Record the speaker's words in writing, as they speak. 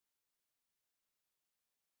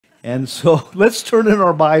And so let's turn in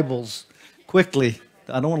our Bibles quickly.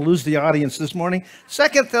 I don't want to lose the audience this morning.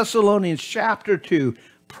 2 Thessalonians chapter 2.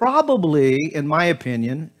 Probably, in my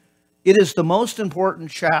opinion, it is the most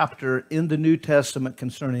important chapter in the New Testament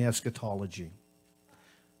concerning eschatology.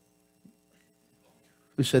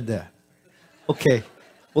 Who said that? Okay.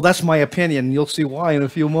 Well, that's my opinion. You'll see why in a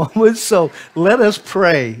few moments. So let us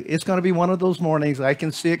pray. It's going to be one of those mornings. I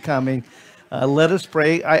can see it coming. Let us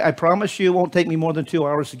pray. I promise you it won't take me more than 2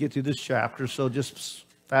 hours to get through this chapter. So just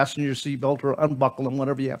fasten your seatbelt or unbuckle them,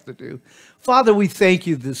 whatever you have to do. Father, we thank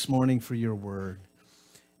you this morning for your word.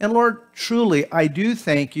 And Lord, truly, I do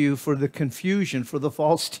thank you for the confusion, for the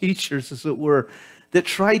false teachers, as it were, that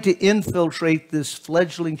tried to infiltrate this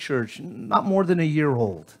fledgling church, not more than a year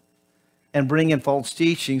old, and bring in false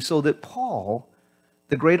teaching so that Paul,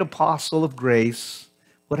 the great apostle of grace,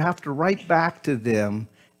 would have to write back to them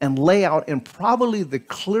and lay out in probably the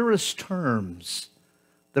clearest terms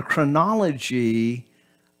the chronology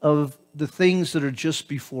of the things that are just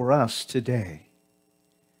before us today.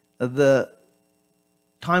 The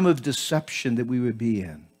time of deception that we would be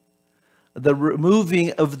in. The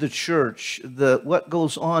removing of the church, what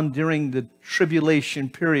goes on during the tribulation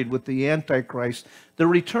period with the Antichrist, the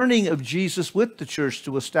returning of Jesus with the church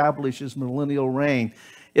to establish his millennial reign.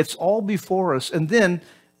 It's all before us. And then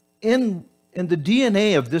in the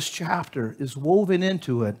DNA of this chapter is woven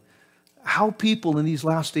into it how people in these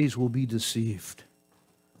last days will be deceived.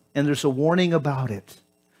 And there's a warning about it.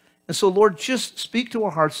 And so, Lord, just speak to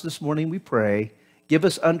our hearts this morning, we pray. Give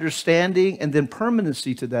us understanding and then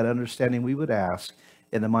permanency to that understanding, we would ask.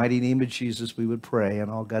 In the mighty name of Jesus, we would pray.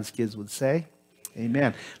 And all God's kids would say,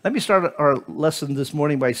 amen. Let me start our lesson this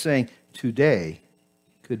morning by saying, today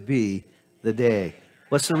could be the day.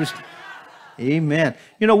 What's the Amen.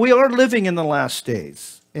 You know, we are living in the last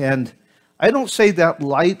days. And I don't say that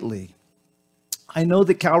lightly. I know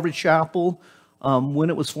that Calvary Chapel, when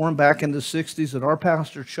it was formed back in the 60s, that our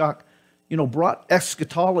pastor, Chuck, brought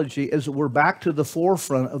eschatology, as it were, back to the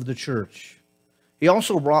forefront of the church. He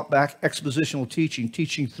also brought back expositional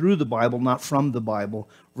teaching through the Bible, not from the Bible,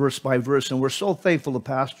 verse by verse. And we're so thankful to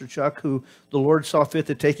Pastor Chuck, who the Lord saw fit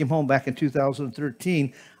to take him home back in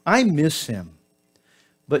 2013. I miss him.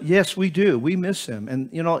 But yes, we do. We miss him. And,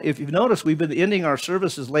 if you've noticed, we've been ending our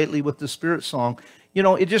services lately with the Spirit song.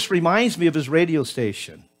 It just reminds me of his radio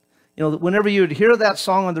station. Whenever you would hear that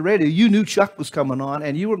song on the radio, you knew Chuck was coming on,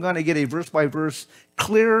 and you were going to get a verse-by-verse,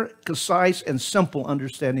 clear, concise, and simple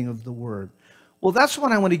understanding of the Word. Well, that's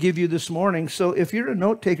what I want to give you this morning. So if you're a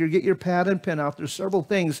note taker, get your pad and pen out. There's several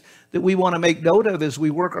things that we want to make note of as we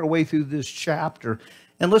work our way through this chapter.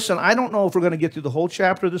 And listen, I don't know if we're going to get through the whole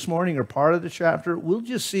chapter this morning or part of the chapter. We'll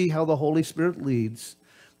just see how the Holy Spirit leads.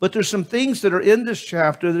 But there's some things that are in this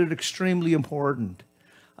chapter that are extremely important.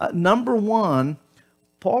 Number one,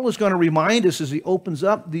 Paul is going to remind us as he opens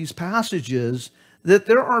up these passages that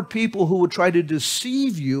there are people who would try to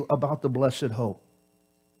deceive you about the blessed hope.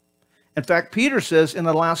 In fact, Peter says in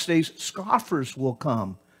the last days, scoffers will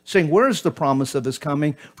come, saying, where is the promise of his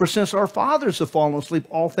coming? For since our fathers have fallen asleep,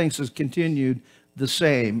 all things have continued the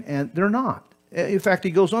same. And they're not. In fact,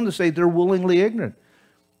 he goes on to say they're willingly ignorant.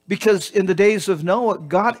 Because in the days of Noah,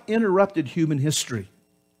 God interrupted human history.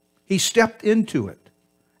 He stepped into it,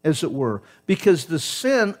 as it were, because the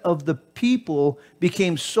sin of the people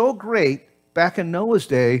became so great back in Noah's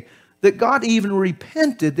day that God even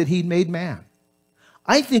repented that he'd made man.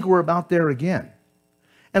 I think we're about there again.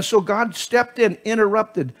 And so God stepped in,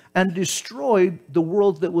 interrupted, and destroyed the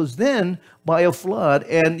world that was then by a flood.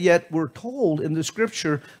 And yet we're told in the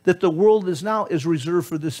scripture that the world is reserved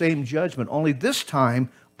for the same judgment, only this time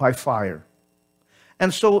by fire.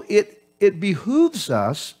 And so it behooves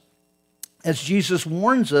us, as Jesus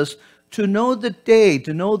warns us, to know the day,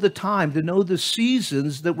 to know the time, to know the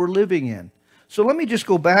seasons that we're living in. So let me just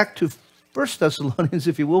go back to 1 Thessalonians,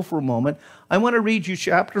 if you will, for a moment. I want to read you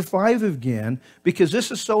chapter 5 again, because this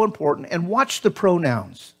is so important. And watch the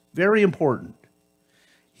pronouns. Very important.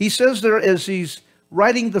 He says there, as he's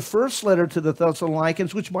writing the first letter to the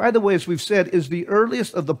Thessalonians, which, by the way, as we've said, is the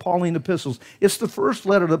earliest of the Pauline epistles. It's the first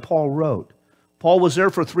letter that Paul wrote. Paul was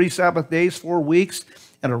there for 3 Sabbath days, 4 weeks,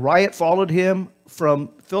 and a riot followed him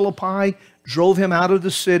from Philippi, drove him out of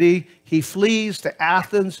the city. He flees to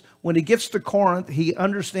Athens. When he gets to Corinth, he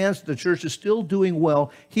understands that the church is still doing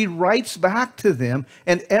well. He writes back to them,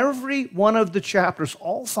 and every one of the chapters,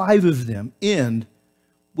 all 5 of them, end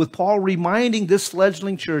with Paul reminding this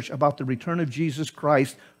fledgling church about the return of Jesus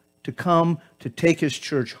Christ to come to take his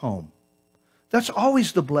church home. That's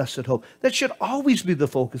always the blessed hope. That should always be the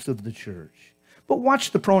focus of the church. But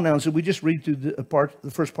watch the pronouns that we just read through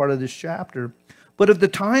the first part of this chapter. But of the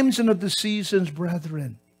times and of the seasons,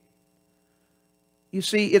 brethren, You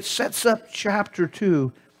see, it sets up chapter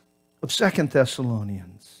 2 of 2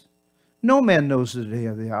 Thessalonians. No man knows the day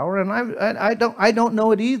or the hour, and I don't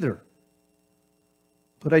know it either.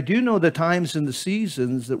 But I do know the times and the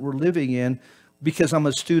seasons that we're living in because I'm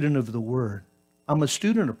a student of the Word. I'm a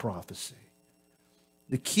student of prophecy.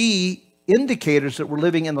 The key indicators that we're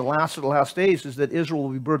living in the last of the last days is that Israel will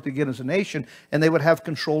be birthed again as a nation, and they would have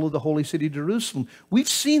control of the holy city, Jerusalem. We've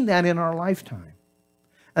seen that in our lifetime.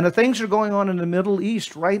 And the things are going on in the Middle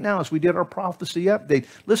East right now as we did our prophecy update.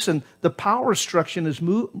 Listen, the power structure is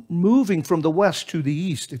moving from the west to the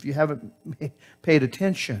east, if you haven't paid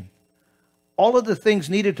attention. All of the things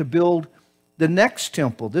needed to build the next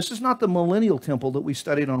temple. This is not the millennial temple that we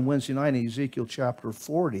studied on Wednesday night in Ezekiel chapter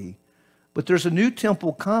 40. But there's a new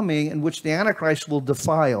temple coming in which the Antichrist will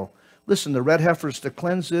defile. Listen, the red heifers to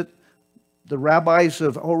cleanse it. The rabbis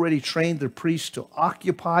have already trained the priests to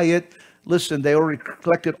occupy it. Listen, they already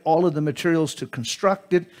collected all of the materials to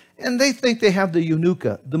construct it. And they think they have the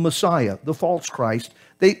eunucha, the Messiah, the false Christ.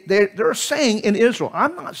 They're saying in Israel,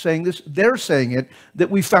 I'm not saying this, they're saying it,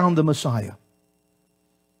 that we found the Messiah.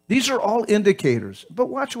 These are all indicators. But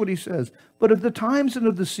watch what he says. But of the times and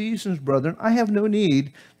of the seasons, brethren, I have no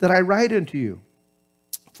need that I write unto you.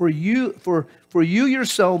 For you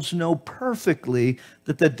yourselves know perfectly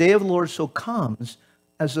that the day of the Lord so comes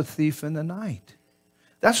as a thief in the night.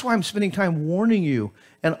 That's why I'm spending time warning you.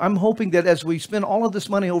 And I'm hoping that as we spend all of this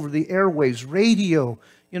money over the airwaves, radio,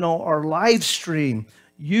 our live stream,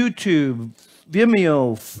 YouTube,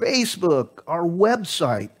 Vimeo, Facebook, our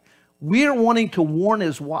website, we are wanting to warn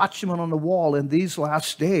as watchmen on the wall in these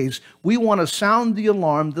last days. We want to sound the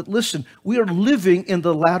alarm that, listen, we are living in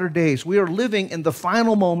the latter days. We are living in the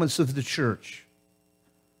final moments of the church.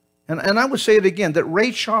 And I would say it again, that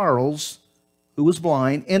Ray Charles, who was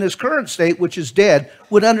blind, in his current state, which is dead,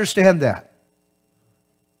 would understand that.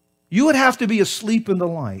 You would have to be asleep in the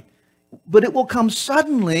light. But it will come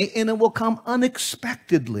suddenly and it will come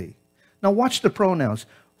unexpectedly. Now watch the pronouns.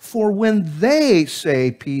 For when they say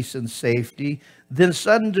peace and safety, then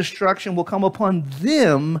sudden destruction will come upon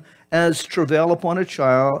them as travail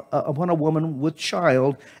upon a woman with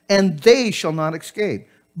child, and they shall not escape.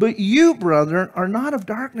 But you, brethren, are not of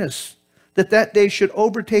darkness, that day should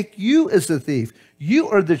overtake you as a thief. You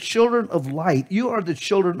are the children of light. You are the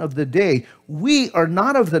children of the day. We are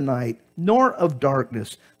not of the night, nor of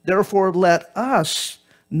darkness. Therefore, let us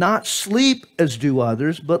not sleep as do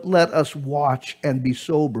others, but let us watch and be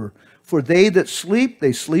sober. For they that sleep,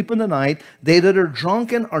 they sleep in the night. They that are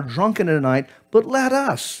drunken in the night. But let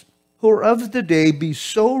us, who are of the day, be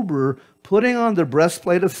sober, putting on the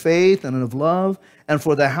breastplate of faith and of love, and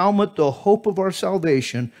for the helmet the hope of our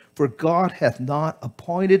salvation. For God hath not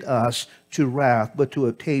appointed us to wrath, but to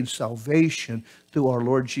obtain salvation through our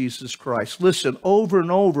Lord Jesus Christ. Listen, over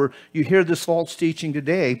and over, you hear this false teaching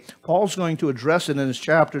today. Paul's going to address it in his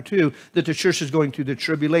chapter 2, that the church is going through the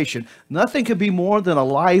tribulation. Nothing could be more than a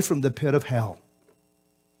lie from the pit of hell.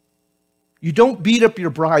 You don't beat up your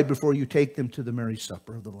bride before you take them to the marriage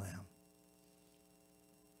supper of the Lamb.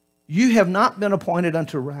 You have not been appointed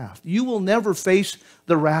unto wrath. You will never face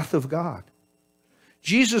the wrath of God.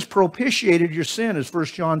 Jesus propitiated your sin, as 1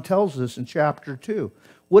 John tells us in chapter 2.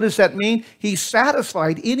 What does that mean? He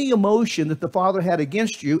satisfied any emotion that the Father had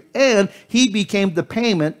against you, and he became the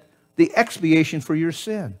payment, the expiation for your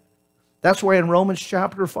sin. That's why in Romans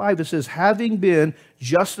chapter 5 it says, having been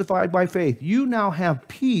justified by faith, you now have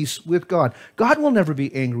peace with God. God will never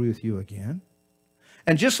be angry with you again.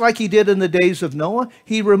 And just like he did in the days of Noah,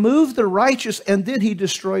 he removed the righteous and then he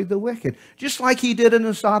destroyed the wicked. Just like he did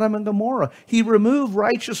in Sodom and Gomorrah. He removed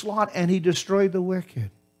righteous Lot and he destroyed the wicked.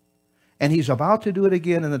 And he's about to do it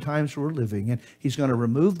again in the times we're living in. He's going to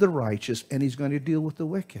remove the righteous and he's going to deal with the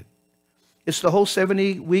wicked. It's the whole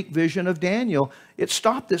 70-week vision of Daniel. It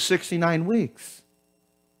stopped at 69 weeks.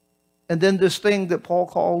 And then this thing that Paul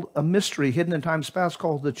called a mystery, hidden in times past,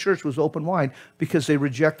 called the church, was open wide because they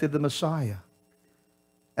rejected the Messiah.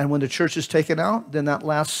 And when the church is taken out, then that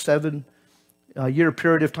last 7-year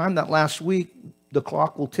period of time, that last week, the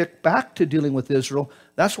clock will tick back to dealing with Israel.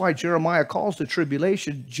 That's why Jeremiah calls the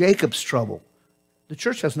tribulation Jacob's trouble. The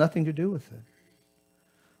church has nothing to do with it.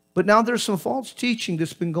 But now there's some false teaching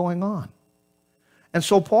that's been going on. And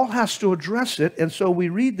so Paul has to address it. And so we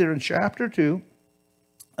read there in chapter 2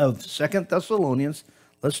 of 2 Thessalonians.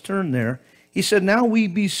 Let's turn there. He said, now we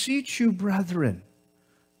beseech you, brethren.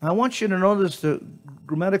 I want you to notice the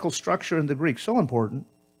grammatical structure in the Greek, so important.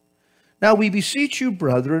 Now we beseech you,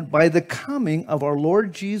 brethren, by the coming of our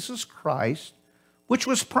Lord Jesus Christ, which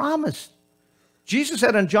was promised. Jesus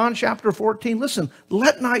said in John chapter 14, listen,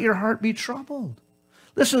 let not your heart be troubled.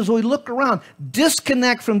 Listen, as we look around,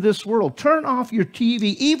 disconnect from this world. Turn off your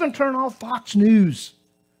TV, even turn off Fox News,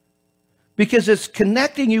 because it's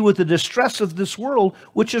connecting you with the distress of this world,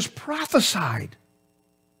 which is prophesied.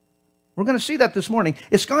 We're going to see that this morning.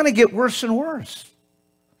 It's going to get worse and worse.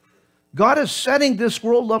 God is setting this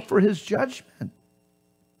world up for his judgment.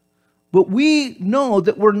 But we know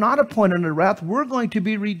that we're not appointed unto wrath. We're going to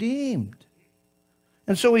be redeemed.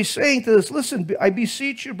 And so he's saying to us, listen, I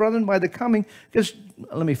beseech you, brethren, by the coming, because,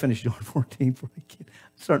 let me finish John 14 before I get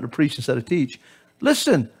starting to preach instead of teach.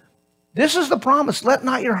 Listen, this is the promise. Let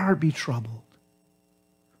not your heart be troubled.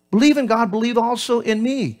 Believe in God, believe also in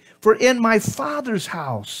me. For in my Father's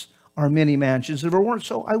house are many mansions. If it weren't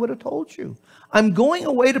so, I would have told you. I'm going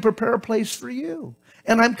away to prepare a place for you.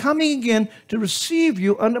 And I'm coming again to receive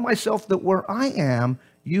you unto myself, that where I am,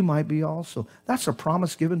 you might be also. That's a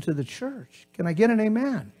promise given to the church. Can I get an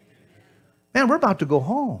amen? Man, we're about to go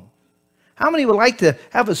home. How many would like to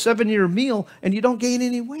have a 7-year meal and you don't gain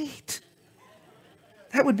any weight?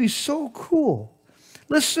 That would be so cool.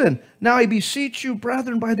 Listen, now I beseech you,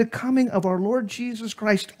 brethren, by the coming of our Lord Jesus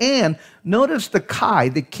Christ. And notice the kai,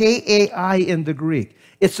 the K-A-I in the Greek.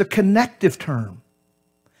 It's a connective term.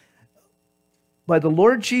 By the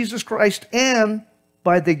Lord Jesus Christ and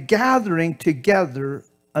by the gathering together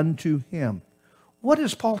unto him. What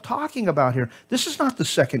is Paul talking about here? This is not the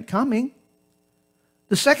second coming.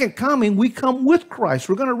 The second coming, we come with Christ.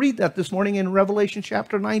 We're going to read that this morning in Revelation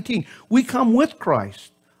chapter 19. We come with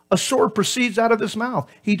Christ. A sword proceeds out of his mouth.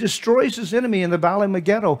 He destroys his enemy in the Valley of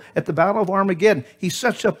Megiddo, at the Battle of Armageddon. He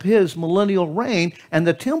sets up his millennial reign, and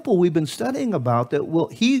the temple we've been studying about that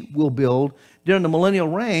he will build during the millennial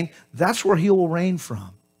reign, that's where he will reign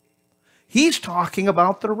from. He's talking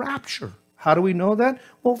about the rapture. How do we know that?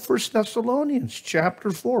 Well, 1 Thessalonians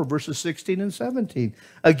chapter 4, verses 16 and 17.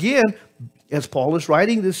 Again, as Paul is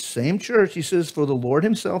writing this same church, he says, for the Lord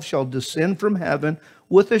himself shall descend from heaven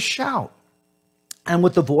with a shout, and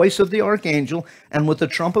with the voice of the archangel, and with the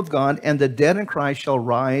trump of God, and the dead in Christ shall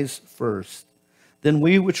rise first. Then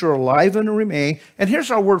we which are alive and remain, and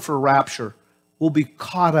here's our word for rapture, will be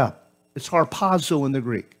caught up. It's harpazo in the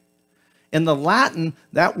Greek. In the Latin,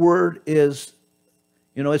 that word is,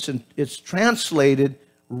 it's translated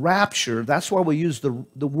rapture. That's why we use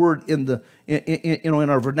the word in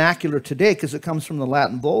our vernacular today, because it comes from the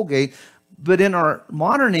Latin Vulgate. But in our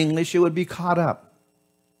modern English, it would be caught up.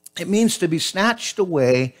 It means to be snatched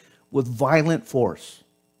away with violent force.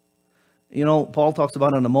 Paul talks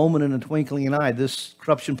about in a moment, in a twinkling of an eye, this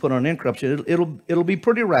corruption put on incorruption. It'll be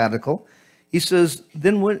pretty radical. He says,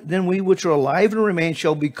 then we which are alive and remain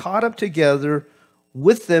shall be caught up together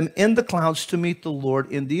with them in the clouds to meet the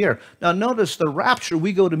Lord in the air. Now notice the rapture,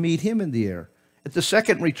 we go to meet him in the air. At the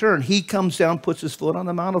second return, he comes down, puts his foot on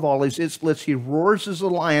the Mount of Olives, it splits, he roars as a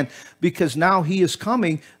lion, because now he is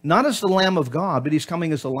coming, not as the Lamb of God, but he's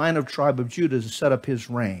coming as the Lion of the tribe of Judah to set up his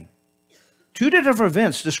reign. Two different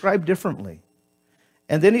events described differently.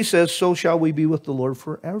 And then he says, so shall we be with the Lord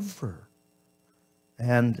forever.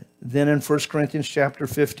 And then in 1 Corinthians chapter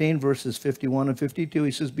 15, verses 51 and 52, he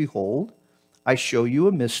says, behold, I show you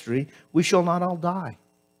a mystery. We shall not all die,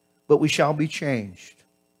 but we shall be changed.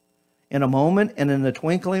 In a moment and in the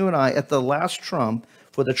twinkling of an eye, at the last trump,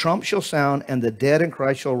 for the trump shall sound, and the dead in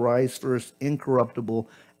Christ shall rise first incorruptible,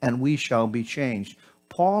 and we shall be changed.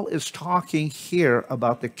 Paul is talking here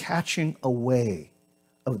about the catching away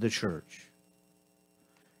of the church.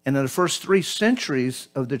 And in the first 3 centuries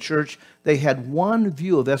of the church, they had one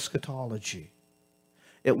view of eschatology.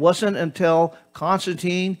 It wasn't until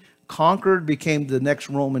Constantine conquered, became the next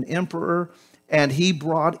Roman emperor, and he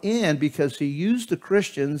brought in, because he used the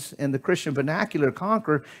Christians and the Christian vernacular to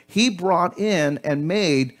conquer, he brought in and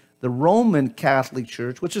made the Roman Catholic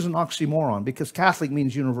Church, which is an oxymoron, because Catholic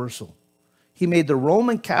means universal. He made the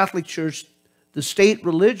Roman Catholic Church the state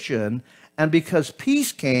religion, and because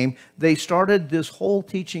peace came, they started this whole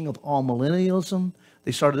teaching of all-millennialism.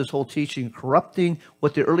 They started this whole teaching of corrupting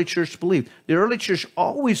what the early church believed. The early church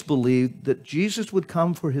always believed that Jesus would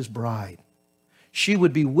come for his bride. She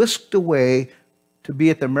would be whisked away to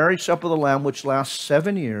be at the marriage supper of the Lamb, which lasts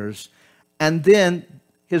 7 years, and then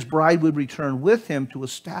his bride would return with him to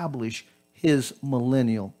establish his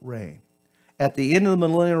millennial reign. At the end of the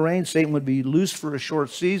millennial reign, Satan would be loosed for a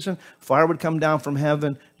short season, fire would come down from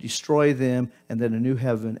heaven, destroy them, and then a new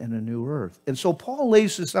heaven and a new earth. And so Paul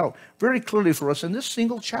lays this out very clearly for us in this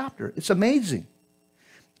single chapter. It's amazing.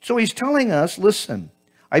 So he's telling us, listen,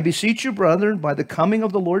 I beseech you, brethren, by the coming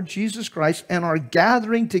of the Lord Jesus Christ and our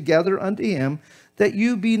gathering together unto him, that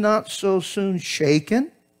you be not so soon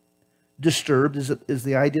shaken, disturbed is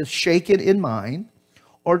the idea, shaken in mind,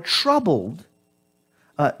 or troubled,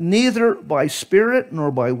 neither by spirit,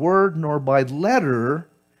 nor by word, nor by letter,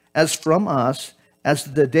 as from us,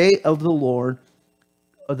 as the day of the Lord,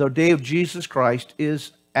 or the day of Jesus Christ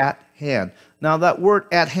is at hand. Now that word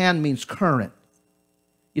at hand means current.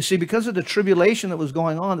 You see, because of the tribulation that was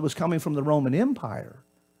going on, that was coming from the Roman Empire,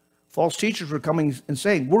 false teachers were coming and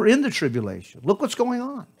saying, we're in the tribulation. Look what's going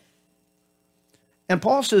on. And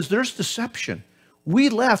Paul says there's deception. We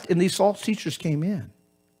left and these false teachers came in.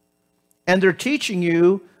 And they're teaching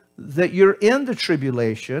you that you're in the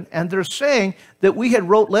tribulation, and they're saying that we had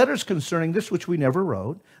wrote letters concerning this, which we never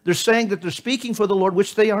wrote. They're saying that they're speaking for the Lord,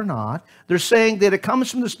 which they are not. They're saying that it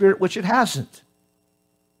comes from the Spirit, which it hasn't.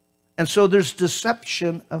 And so there's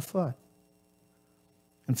deception afoot.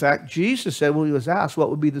 In fact, Jesus said, when he was asked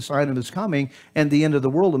what would be the sign of his coming and the end of the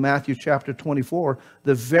world in Matthew chapter 24,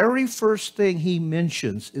 the very first thing he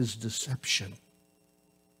mentions is deception.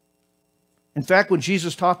 In fact, when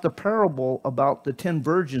Jesus taught the parable about the 10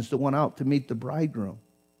 virgins that went out to meet the bridegroom,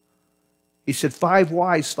 he said 5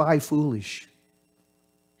 wise, 5 foolish.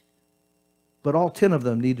 But all 10 of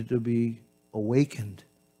them needed to be awakened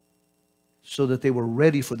so that they were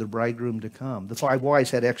ready for the bridegroom to come. The 5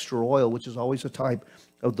 wise had extra oil, which is always a type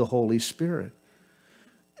of the Holy Spirit.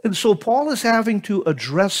 And so Paul is having to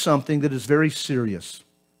address something that is very serious.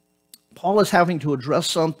 Paul is having to address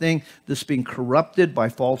something that's being corrupted by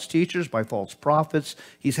false teachers, by false prophets.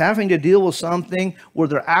 He's having to deal with something where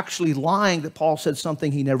they're actually lying that Paul said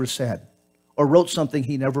something he never said or wrote something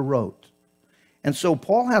he never wrote. And so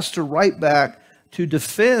Paul has to write back to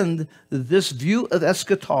defend this view of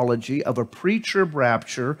eschatology, of a pre-trib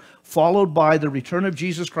rapture, followed by the return of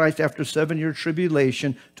Jesus Christ after 7-year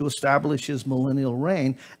tribulation to establish his millennial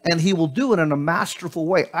reign. And he will do it in a masterful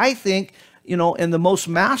way. I think, you know, in the most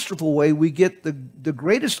masterful way, we get the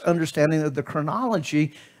greatest understanding of the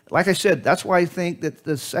chronology. Like I said, that's why I think that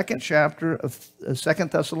the second chapter of 2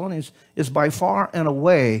 Thessalonians is by far and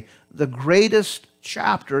away the greatest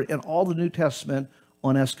chapter in all the New Testament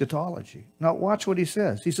on eschatology. Now watch what he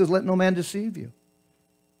says. He says, let no man deceive you.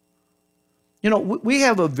 You know, we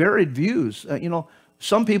have a varied views. You know,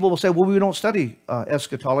 some people will say, well, we don't study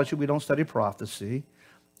eschatology, we don't study prophecy,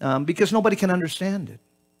 because nobody can understand it.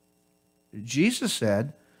 Jesus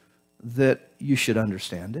said that you should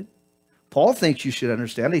understand it. Paul thinks you should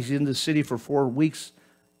understand it. He's in the city for 4 weeks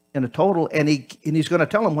in a total, and he's going to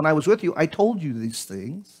tell him, when I was with you, I told you these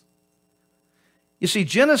things. You see,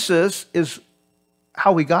 Genesis is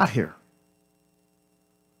how we got here.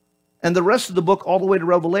 And the rest of the book, all the way to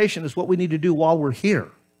Revelation, is what we need to do while we're here.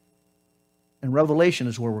 And Revelation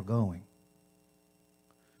is where we're going.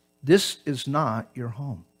 This is not your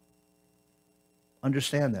home.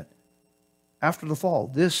 Understand that. After the fall,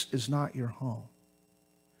 this is not your home.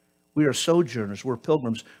 We are sojourners. We're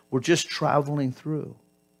pilgrims. We're just traveling through.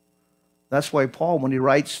 That's why Paul, when he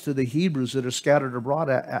writes to the Hebrews that are scattered abroad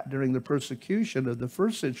during the persecution of the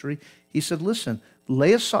first century, he said, listen,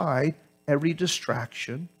 lay aside every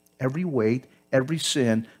distraction, every weight, every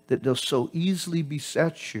sin that does so easily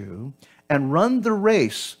beset you, and run the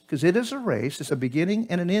race, because it is a race. It's a beginning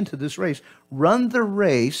and an end to this race. Run the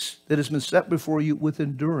race that has been set before you with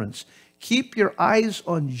endurance. Keep your eyes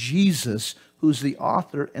on Jesus, who's the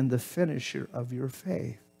author and the finisher of your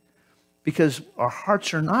faith. Because our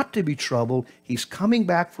hearts are not to be troubled. He's coming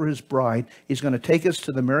back for his bride. He's going to take us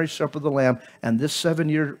to the marriage supper of the Lamb. And this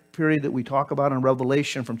 7-year period that we talk about in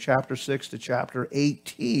Revelation from chapter 6 to chapter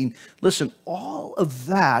 18, listen, all of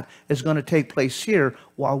that is going to take place here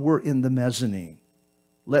while we're in the mezzanine.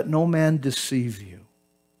 Let no man deceive you.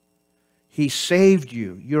 He saved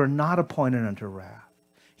you. You're not appointed unto wrath.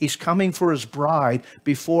 He's coming for his bride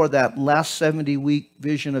before that last 70-week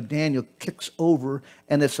vision of Daniel kicks over,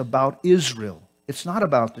 and it's about Israel. It's not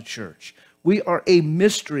about the church. We are a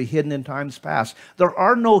mystery hidden in times past. There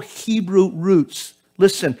are no Hebrew roots.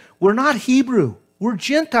 Listen, we're not Hebrew. We're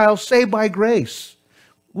Gentiles saved by grace.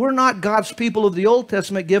 We're not God's people of the Old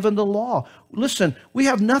Testament given the law. Listen, we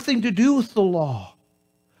have nothing to do with the law.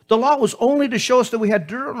 The law was only to show us that we had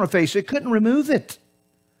dirt on our face. It couldn't remove it.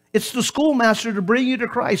 It's the schoolmaster to bring you to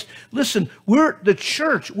Christ. Listen, we're the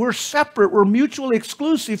church. We're separate. We're mutually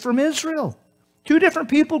exclusive from Israel. 2 different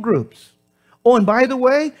people groups. Oh, and by the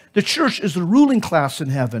way, the church is the ruling class in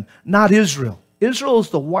heaven, not Israel. Israel is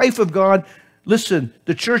the wife of God. Listen,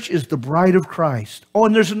 the church is the bride of Christ. Oh,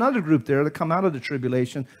 and there's another group there that come out of the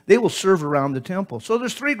tribulation. They will serve around the temple. So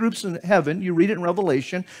there's 3 groups in heaven. You read it in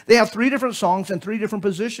Revelation. They have 3 different songs and 3 different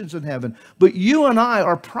positions in heaven. But you and I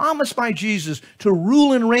are promised by Jesus to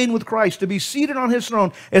rule and reign with Christ, to be seated on his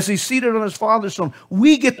throne as he's seated on his Father's throne.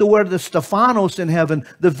 We get to wear the Stephanos in heaven,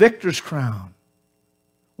 the victor's crown.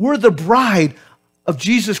 We're the bride of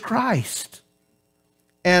Jesus Christ.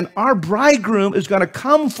 And our bridegroom is going to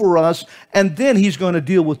come for us, and then he's going to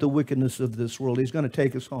deal with the wickedness of this world. He's going to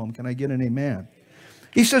take us home. Can I get an amen?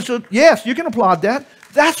 He says, so yes, you can applaud that.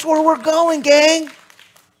 That's where we're going, gang.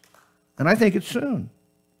 And I think it's soon.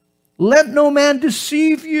 Let no man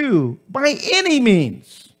deceive you by any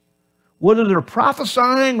means. Whether they're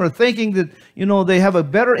prophesying or thinking that, they have a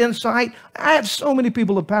better insight. I have so many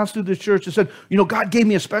people that passed through this church that said, God gave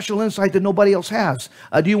me a special insight that nobody else has.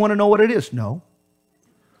 Do you want to know what it is? No.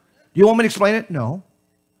 Do you want me to explain it? No.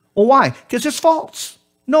 Well, why? Because it's false.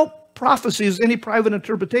 No prophecy is any private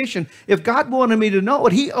interpretation. If God wanted me to know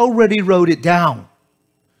it, he already wrote it down.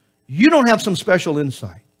 You don't have some special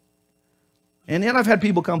insight. And then I've had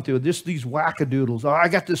people come through these wackadoodles. Oh, I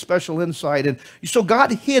got this special insight. And so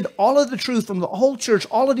God hid all of the truth from the whole church,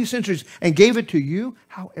 all of these centuries, and gave it to you?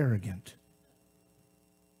 How arrogant.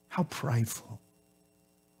 How prideful.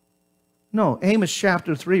 No, Amos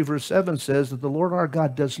chapter 3, verse 7 says that the Lord our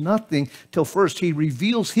God does nothing till first he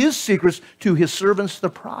reveals his secrets to his servants, the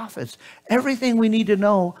prophets. Everything we need to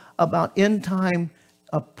know about end time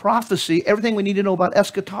prophecy, everything we need to know about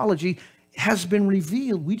eschatology has been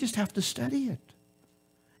revealed. We just have to study it.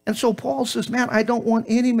 And so Paul says, man, I don't want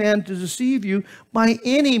any man to deceive you by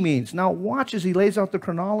any means. Now watch as he lays out the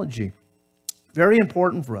chronology. Very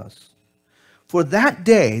important for us. For that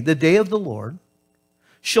day, the day of the Lord,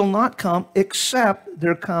 shall not come except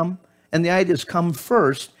there come, and the idea is come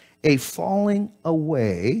first, a falling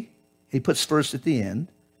away. He puts first at the end.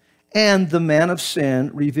 And the man of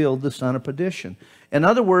sin revealed the son of perdition. In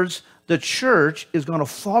other words, the church is going to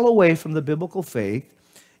fall away from the biblical faith.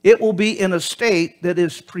 It will be in a state that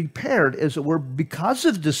is prepared, as it were, because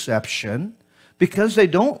of deception, because they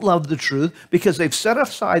don't love the truth, because they've set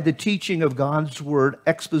aside the teaching of God's word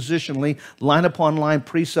expositionally, line upon line,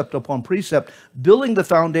 precept upon precept, building the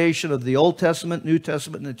foundation of the Old Testament, New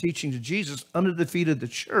Testament, and the teachings of Jesus under the feet of the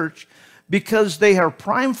church. Because they are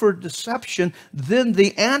primed for deception, then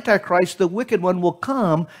the Antichrist, the wicked one, will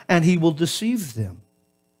come and he will deceive them.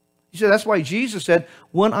 He said, that's why Jesus said,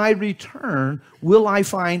 when I return, will I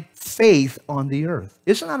find faith on the earth?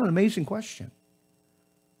 Isn't that an amazing question?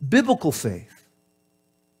 Biblical faith.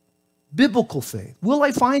 Biblical faith. Will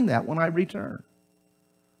I find that when I return?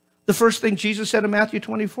 The first thing Jesus said in Matthew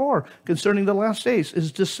 24 concerning the last days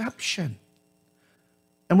is deception.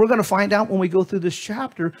 And we're going to find out when we go through this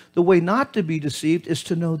chapter, the way not to be deceived is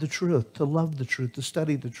to know the truth, to love the truth, to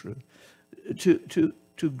study the truth,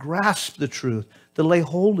 to grasp the truth, to lay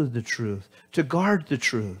hold of the truth, to guard the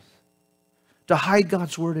truth, to hide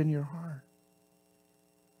God's word in your heart.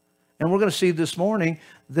 And we're going to see this morning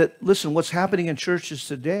that, listen, what's happening in churches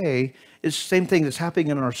today is the same thing that's happening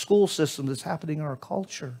in our school system, that's happening in our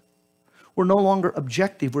culture. We're no longer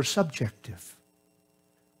objective, we're subjective.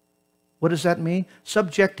 What does that mean?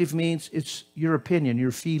 Subjective means it's your opinion,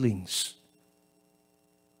 your feelings.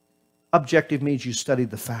 Objective means you study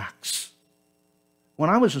the facts.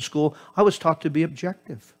 When I was in school, I was taught to be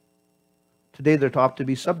objective. Today they're taught to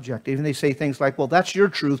be subjective. And they say things like, well, that's your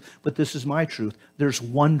truth, but this is my truth. There's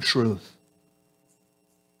one truth.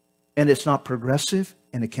 And it's not progressive,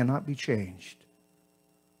 and it cannot be changed.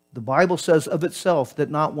 The Bible says of itself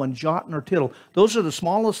that not one jot nor tittle. Those are the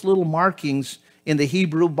smallest little markings in the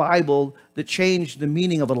Hebrew Bible that change the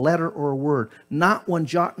meaning of a letter or a word. Not one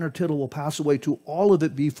jot nor tittle will pass away till all of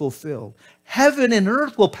it be fulfilled. Heaven and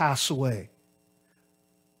earth will pass away,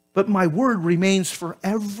 but my word remains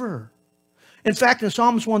forever. In fact, in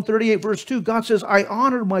Psalms 138, verse 2, God says, I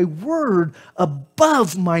honor my word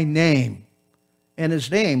above my name. And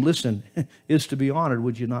his name, listen, is to be honored.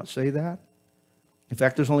 Would you not say that? In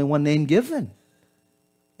fact, there's only one name given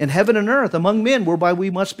in heaven and earth among men whereby we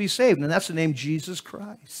must be saved. And that's the name Jesus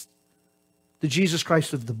Christ. The Jesus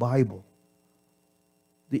Christ of the Bible.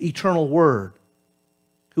 The eternal Word,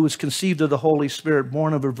 who was conceived of the Holy Spirit,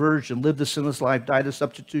 born of a virgin, lived a sinless life, died a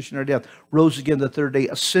substitutionary death, rose again the third day,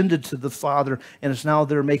 ascended to the Father, and is now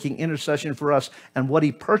there making intercession for us. And what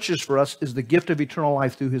he purchased for us is the gift of eternal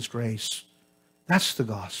life through his grace. That's the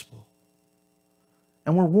gospel.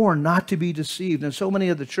 And we're warned not to be deceived. And so many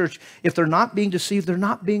of the church, if they're not being deceived, they're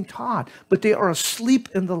not being taught. But they are asleep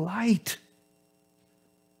in the light.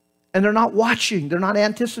 And they're not watching. They're not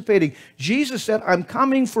anticipating. Jesus said, I'm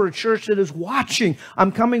coming for a church that is watching.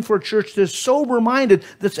 I'm coming for a church that is sober-minded,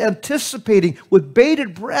 that's anticipating with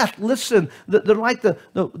bated breath. Listen, they're like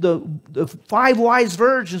the 5 wise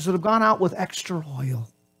virgins that have gone out with extra oil.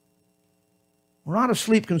 We're not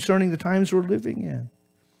asleep concerning the times we're living in.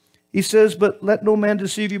 He says, but let no man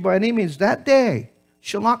deceive you by any means. That day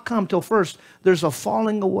shall not come till first there's a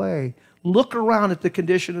falling away. Look around at the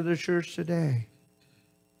condition of the church today.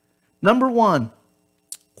 Number one,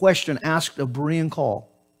 question asked of Berean call.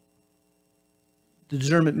 The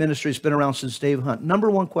discernment ministry has been around since Dave Hunt. Number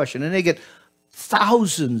one question, and they get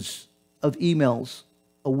thousands of emails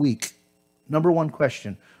a week. Number one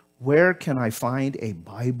question, where can I find a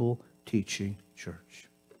Bible teaching church?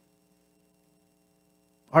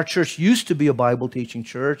 Our church used to be a Bible teaching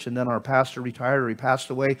church, and then our pastor retired or he passed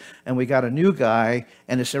away, and we got a new guy,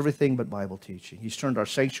 and it's everything but Bible teaching. He's turned our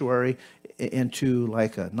sanctuary into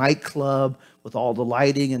like a nightclub with all the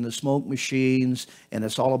lighting and the smoke machines, and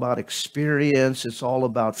it's all about experience. It's all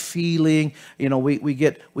about feeling. You know, we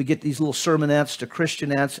get these little sermonettes to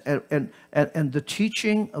Christianettes, and the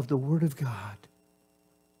teaching of the Word of God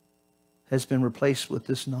has been replaced with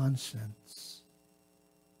this nonsense.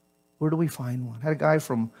 Where do we find one? I had a guy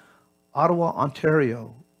from Ottawa,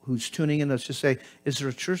 Ontario, who's tuning in us to say, is there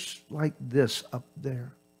a church like this up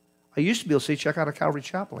there? I used to be able to say, check out a Calvary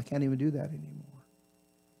Chapel. I can't even do that anymore.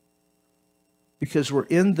 Because we're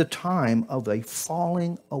in the time of a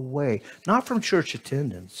falling away, not from church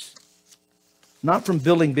attendance, not from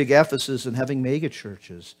building big Ephesus and having mega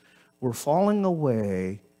churches. We're falling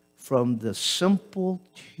away from the simple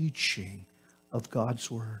teaching of God's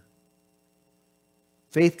Word.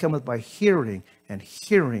 Faith cometh by hearing, and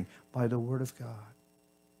hearing by the Word of God.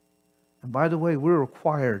 And by the way, we're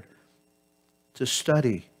required to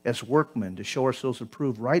study as workmen, to show ourselves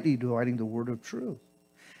approved, rightly dividing the word of truth.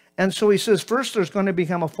 And so he says, first there's going to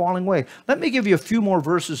become a falling away. Let me give you a few more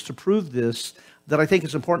verses to prove this, that I think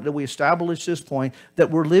it's important that we establish this point,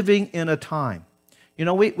 that we're living in a time. You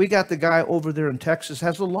know, we got the guy over there in Texas,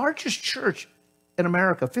 has the largest church in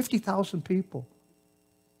America, 50,000 people.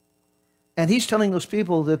 And he's telling those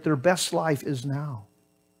people that their best life is now.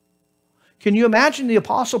 Can you imagine the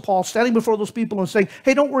Apostle Paul standing before those people and saying,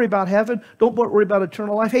 hey, don't worry about heaven. Don't worry about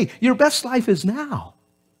eternal life. Hey, your best life is now.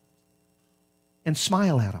 And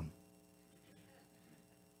smile at them.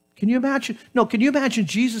 Can you imagine? No, can you imagine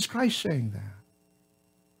Jesus Christ saying that?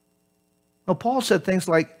 No, Paul said things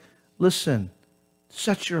like, listen,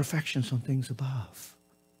 set your affections on things above,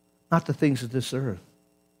 not the things of this earth.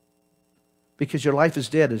 Because your life is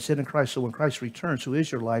dead, it's hid in Christ. So when Christ returns, who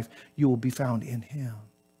is your life, you will be found in Him.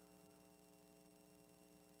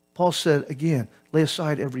 Paul said, again, lay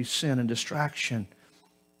aside every sin and distraction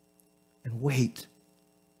and wait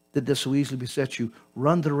that this will easily beset you.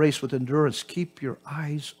 Run the race with endurance. Keep your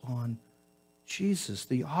eyes on Jesus,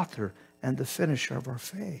 the author and the finisher of our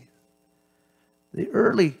faith. The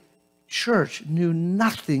early church knew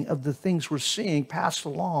nothing of the things we're seeing passed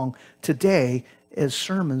along today as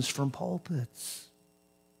sermons from pulpits.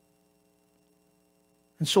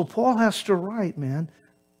 And so Paul has to write, man,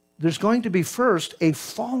 there's going to be first a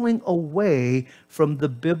falling away from the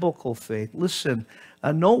biblical faith. Listen,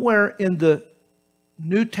 nowhere in the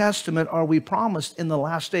New Testament are we promised in the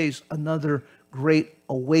last days another great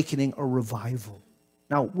awakening or revival.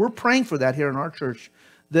 Now, we're praying for that here in our church,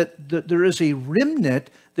 that there is a remnant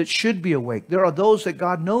that should be awake. There are those that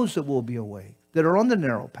God knows that will be awake, that are on the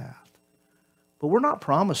narrow path. But we're not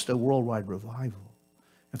promised a worldwide revival.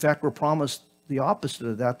 In fact, we're promised the opposite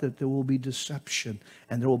of that there will be deception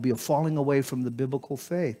and there will be a falling away from the biblical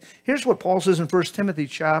faith. Here's what Paul says in 1 Timothy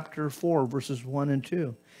chapter 4, verses 1 and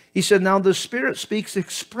 2. He said, now the Spirit speaks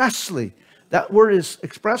expressly. That word is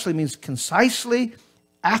expressly means concisely,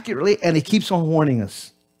 accurately, and he keeps on warning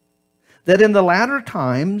us. That in the latter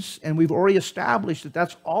times, and we've already established that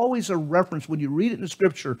that's always a reference when you read it in the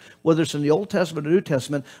Scripture, whether it's in the Old Testament or New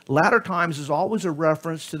Testament, latter times is always a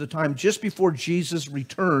reference to the time just before Jesus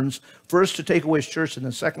returns, first to take away his church and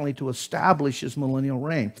then secondly to establish his millennial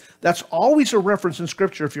reign. That's always a reference in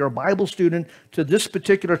Scripture, if you're a Bible student, to this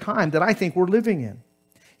particular time that I think we're living in.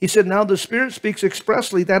 He said, now the Spirit speaks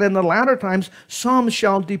expressly that in the latter times some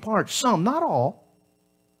shall depart. Some, not all.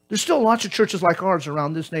 There's still lots of churches like ours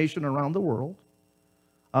around this nation, around the world.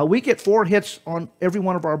 We get 4 hits on every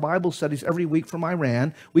one of our Bible studies every week from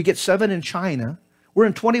Iran. We get 7 in China. We're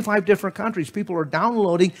in 25 different countries. People are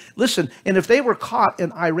downloading. Listen, and if they were caught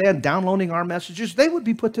in Iran downloading our messages, they would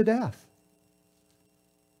be put to death.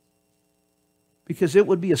 Because it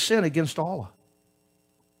would be a sin against Allah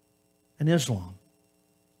and Islam.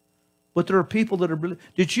 But there are people that are...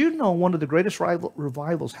 Did you know one of the greatest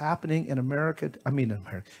revivals happening in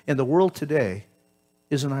in the world today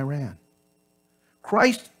is in Iran?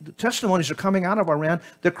 The testimonies are coming out of Iran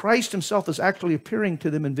that Christ himself is actually appearing to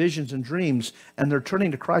them in visions and dreams, and they're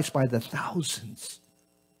turning to Christ by the thousands,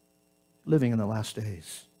 living in the last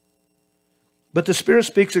days. But the Spirit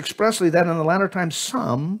speaks expressly that in the latter times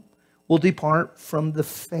some will depart from the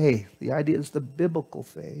faith. The idea is the biblical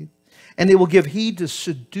faith. And they will give heed to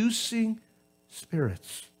seducing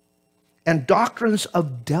spirits and doctrines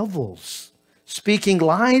of devils, speaking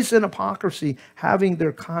lies and hypocrisy, having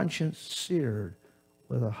their conscience seared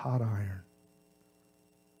with a hot iron.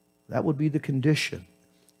 That would be the condition.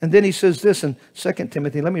 And then he says this in 2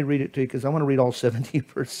 Timothy. Let me read it to you because I want to read all 17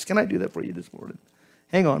 verses. Can I do that for you this morning?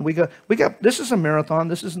 Hang on. We got. This is a marathon.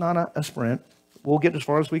 This is not a sprint. We'll get as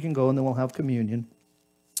far as we can go, and then we'll have communion.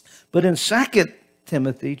 But in 2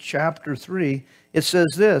 Timothy chapter 3, it says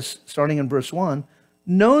this, starting in verse 1,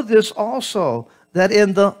 know this also, that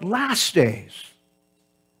in the last days,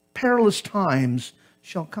 perilous times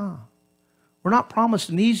shall come. We're not promised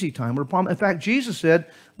an easy time. In fact, Jesus said,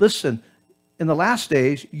 listen, in the last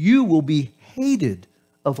days, you will be hated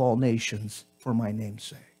of all nations for my name's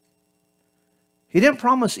sake. He didn't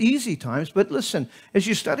promise easy times, but listen, as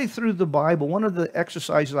you study through the Bible, one of the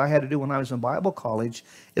exercises I had to do when I was in Bible college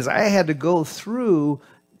is I had to go through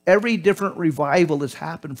every different revival that's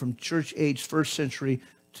happened from church age, first century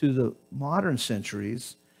to the modern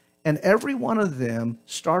centuries. And every one of them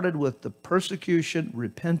started with the persecution,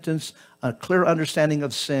 repentance, a clear understanding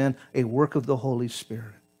of sin, a work of the Holy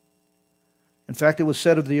Spirit. In fact, it was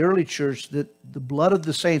said of the early church that the blood of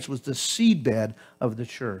the saints was the seedbed of the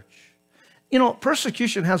church. You know,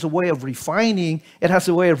 persecution has a way of refining. It has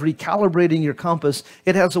a way of recalibrating your compass.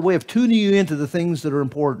 It has a way of tuning you into the things that are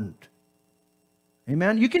important.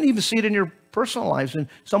 Amen? You can even see it in your personal lives. And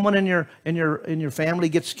someone in your family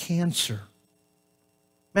gets cancer.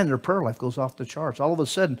 Man, their prayer life goes off the charts. All of a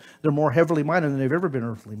sudden, they're more heavenly minded than they've ever been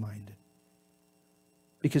earthly minded.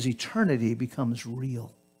 Because eternity becomes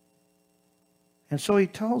real. And so he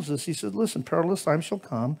tells us, he said, listen, perilous times shall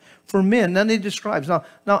come for men. Then he describes. Now,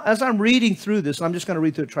 as I'm reading through this, I'm just going to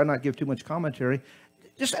read through it, try not to give too much commentary.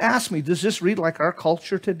 Just ask me, does this read like our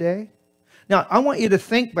culture today? Now, I want you to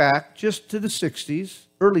think back just to the 60s,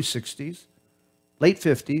 early 60s, late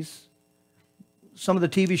 50s. Some of the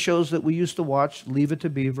TV shows that we used to watch, Leave It to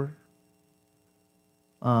Beaver,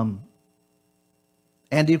 Andy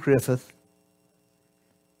Griffith.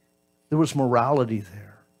 There was morality there.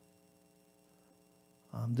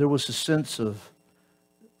 There was a sense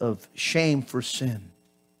of shame for sin.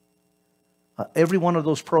 Every one of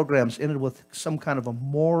those programs ended with some kind of a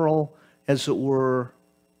moral, as it were,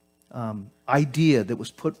 idea that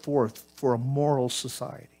was put forth for a moral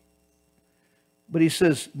society. But he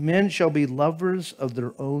says, men shall be lovers of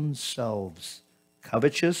their own selves,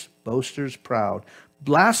 covetous, boasters, proud,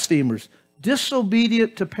 blasphemers,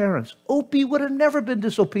 disobedient to parents. Opie would have never been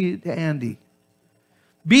disobedient to Andy.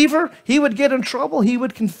 Beaver, he would get in trouble. He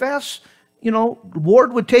would confess. You know,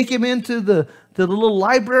 Ward would take him into the little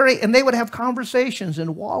library, and they would have conversations,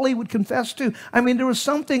 and Wally would confess too. I mean, there was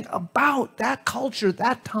something about that culture,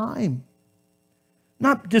 that time.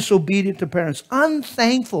 Not disobedient to parents,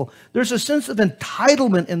 unthankful. There's a sense of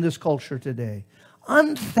entitlement in this culture today.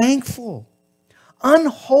 Unthankful,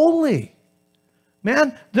 unholy.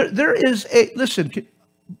 Man, there is a, listen,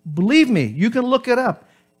 believe me, you can look it up.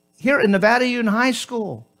 Here in Nevada Union High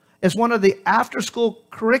School, as one of the after-school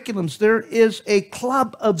curriculums, there is a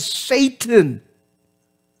club of Satan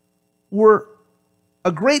where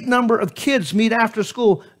a great number of kids meet after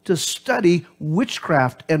school to study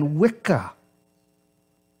witchcraft and Wicca.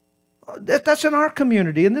 That's in our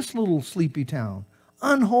community, in this little sleepy town.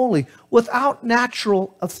 Unholy, without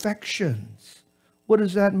natural affections. What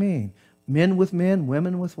does that mean? Men with men,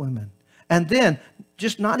 women with women. And then,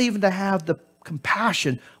 just not even to have the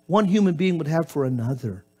compassion one human being would have for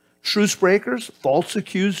another. Truce breakers, false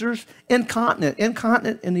accusers, incontinent.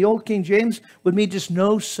 Incontinent in the old King James would mean just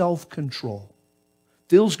no self-control.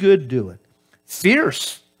 Feels good, do it.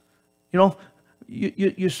 Fierce. You know,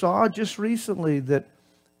 you saw just recently that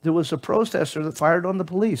there was a protester that fired on the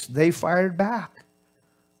police. They fired back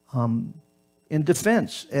in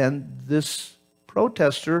defense. And this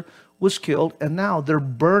protester was killed, and now they're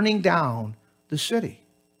burning down the city.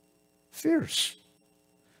 Fierce.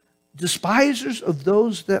 Despisers of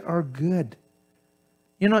those that are good.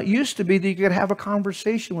 You know, it used to be that you could have a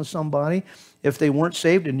conversation with somebody if they weren't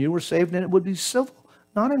saved and you were saved, and it would be civil.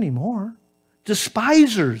 Not anymore.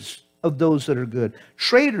 Despisers of those that are good.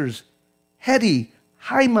 Traitors, heady,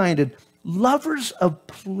 high-minded, lovers of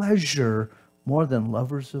pleasure more than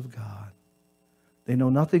lovers of God. They know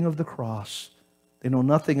nothing of the cross. They know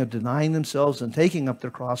nothing of denying themselves and taking up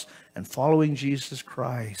their cross and following Jesus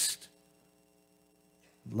Christ.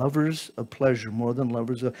 Lovers of pleasure more than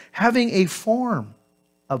lovers of, having a form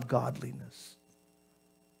of godliness.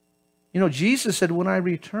 You know, Jesus said, when I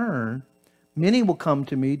return, many will come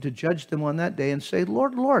to me to judge them on that day and say,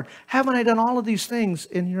 Lord, Lord, haven't I done all of these things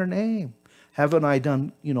in your name? Haven't I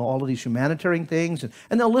done, you know, all of these humanitarian things?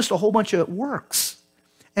 And they'll list a whole bunch of works.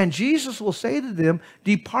 And Jesus will say to them,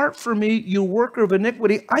 depart from me, you worker of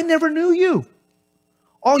iniquity. I never knew you.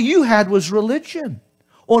 All you had was religion.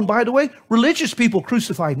 Oh, and by the way, religious people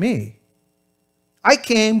crucified me. I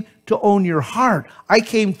came to own your heart. I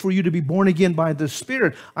came for you to be born again by the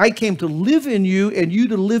Spirit. I came to live in you and you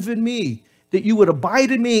to live in me, that you would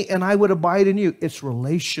abide in me and I would abide in you. It's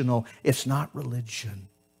relational. It's not religion.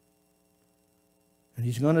 And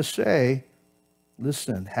he's going to say,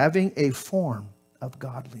 listen, having a form of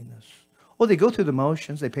godliness. Oh, they go through the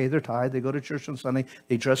motions. They pay their tithe. They go to church on Sunday.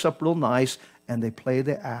 They dress up real nice and they play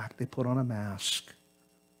the act. They put on a mask.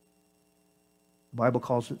 The Bible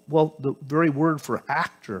calls it, well, the very word for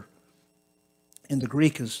actor in the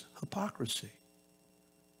Greek is hypocrisy.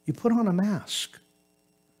 You put on a mask.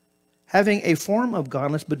 Having a form of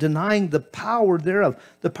godliness, but denying the power thereof.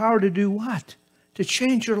 The power to do what? To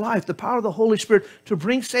change your life. The power of the Holy Spirit to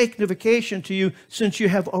bring sanctification to you since you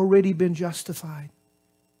have already been justified.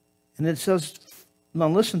 And it says, now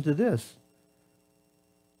listen to this.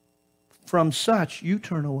 From such you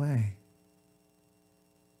turn away.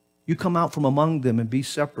 You come out from among them and be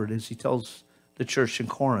separate, as he tells the church in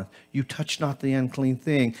Corinth. You touch not the unclean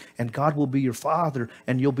thing, and God will be your Father,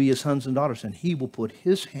 and you'll be his sons and daughters, and he will put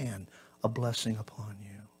his hand a blessing upon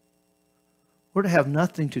you. We're to have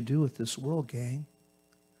nothing to do with this world, gang.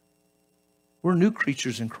 We're new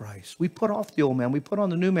creatures in Christ. We put off the old man. We put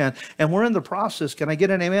on the new man, and we're in the process, can I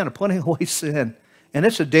get an amen, of putting away sin. And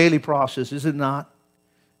it's a daily process, is it not?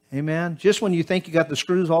 Amen. Just when you think you got the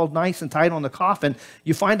screws all nice and tight on the coffin,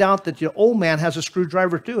 you find out that your old man has a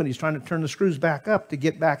screwdriver too, and he's trying to turn the screws back up to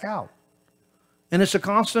get back out. And it's a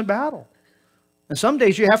constant battle. And some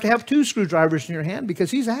days you have to have 2 screwdrivers in your hand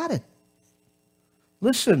because he's at it.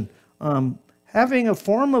 Listen, having a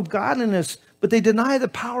form of godliness, but they deny the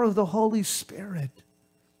power of the Holy Spirit.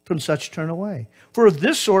 From such turn away. For of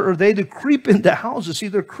this sort are they that creep into houses. See,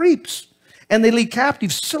 they're creeps. And they lead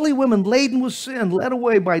captive silly women laden with sin, led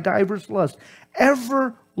away by diverse lusts,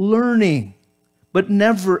 ever learning, but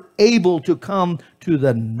never able to come to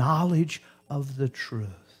the knowledge of the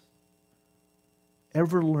truth.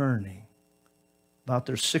 Ever learning about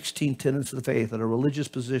their 16 tenets of the faith at a religious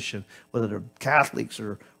position, whether they're Catholics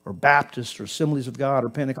or Baptists or Assemblies of God or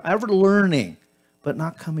Pentecost, ever learning, but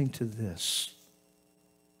not coming to this.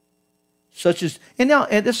 Such as, and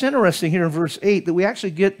it's interesting here in verse 8 that we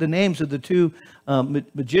actually get the names of the 2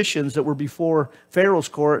 magicians that were before Pharaoh's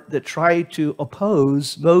court that tried to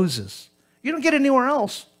oppose Moses. You don't get it anywhere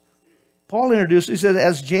else. Paul introduced, he said,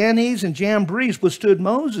 as Jannes and Jambres withstood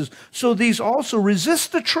Moses, so these also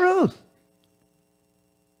resist the truth.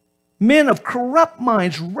 Men of corrupt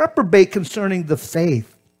minds reprobate concerning the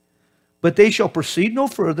faith. But they shall proceed no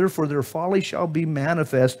further, for their folly shall be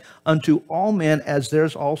manifest unto all men, as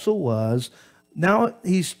theirs also was. Now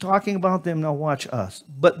he's talking about them. Now watch us.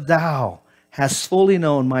 But thou hast fully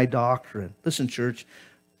known my doctrine. Listen, church,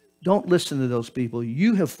 don't listen to those people.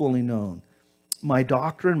 You have fully known my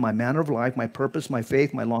doctrine, my manner of life, my purpose, my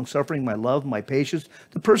faith, my long-suffering, my love, my patience,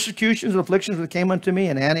 the persecutions and afflictions that came unto me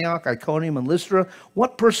in Antioch, Iconium, and Lystra,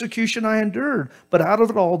 what persecution I endured. But out of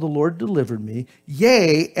it all the Lord delivered me.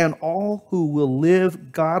 Yea, and all who will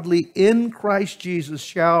live godly in Christ Jesus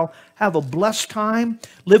shall have a blessed time,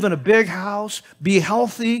 live in a big house, be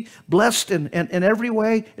healthy, blessed in every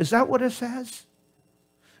way. Is that what it says?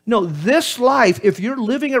 No, this life, if you're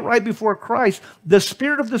living it right before Christ, the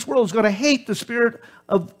spirit of this world is going to hate the spirit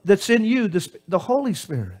that's in you, the Holy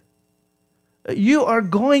Spirit. You are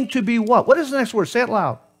going to be what? What is the next word? Say it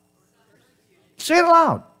loud. Say it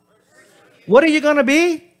loud. What are you going to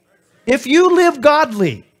be? If you live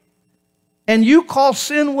godly and you call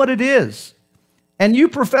sin what it is and you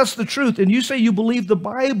profess the truth and you say you believe the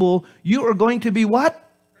Bible, you are going to be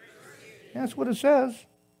what? That's what it says.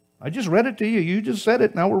 I just read it to you. You just said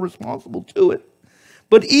it. Now we're responsible to it.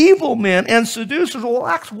 But evil men and seducers will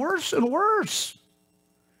act worse and worse,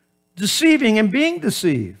 deceiving and being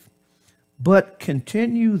deceived. But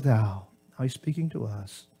continue thou, now he's speaking to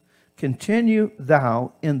us, continue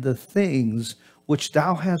thou in the things which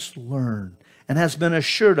thou hast learned and hast been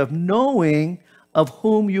assured of, knowing of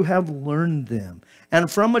whom you have learned them.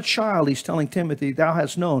 And from a child, he's telling Timothy, thou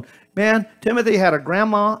hast known. Man, Timothy had a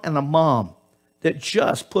grandma and a mom that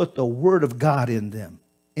just put the word of God in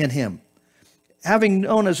him. Having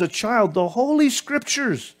known as a child the holy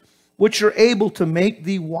scriptures, which are able to make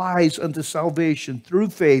thee wise unto salvation through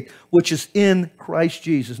faith, which is in Christ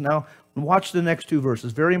Jesus. Now, watch the next 2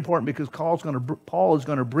 verses. Very important because Paul is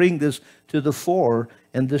going to bring this to the fore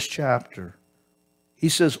in this chapter. He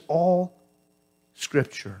says, all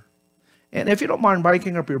scripture. And if you don't mind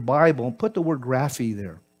breaking up your Bible, put the word graphe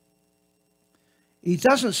there. He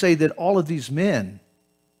doesn't say that all of these men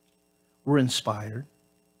were inspired.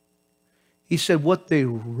 He said what they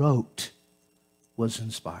wrote was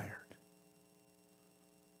inspired.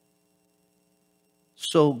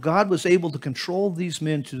 So God was able to control these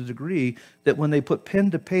men to the degree that when they put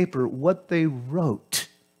pen to paper, what they wrote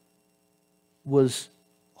was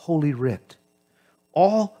Holy Writ.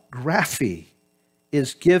 All graphy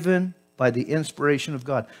is given by the inspiration of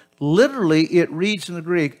God. Literally, it reads in the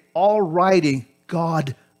Greek, all writing,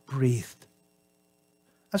 God breathed.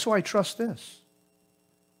 That's why I trust this.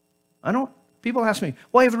 People ask me,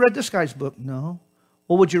 well, have you read this guy's book? No.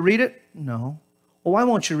 Well, would you read it? No. Well, why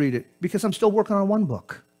won't you read it? Because I'm still working on one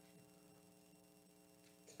book.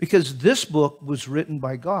 Because this book was written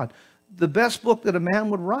by God. The best book that a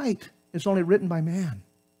man would write is only written by man.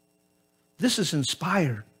 This is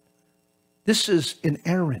inspired. This is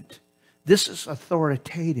inerrant. This is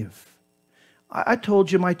authoritative. I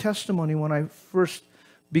told you my testimony when I first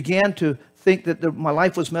began to think that my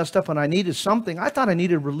life was messed up and I needed something. I thought I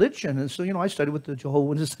needed religion. And so, I studied with the Jehovah's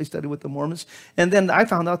Witnesses, I studied with the Mormons. And then I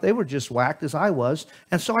found out they were just whacked as I was.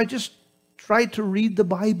 And so I just tried to read the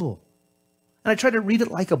Bible. And I tried to read it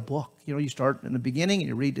like a book. You start in the beginning and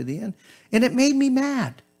you read to the end. And it made me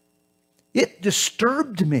mad. It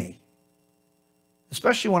disturbed me.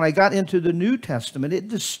 Especially when I got into the New Testament, it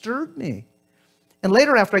disturbed me. And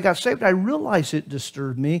later after I got saved, I realized it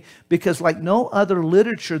disturbed me because like no other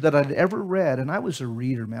literature that I'd ever read, and I was a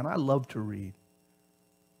reader, man, I love to read.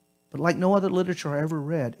 But like no other literature I ever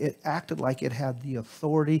read, it acted like it had the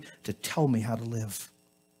authority to tell me how to live.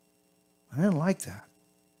 I didn't like that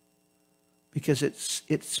because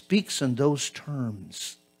it speaks in those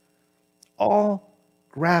terms. All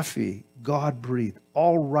graphy, God breathed.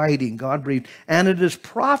 All writing, God breathed. And it is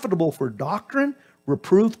profitable for doctrine,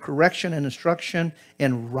 reproof, correction, and instruction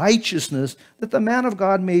in righteousness, that the man of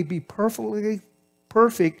God may be perfect,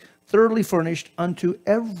 thoroughly furnished unto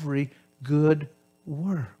every good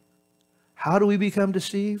work. How do we become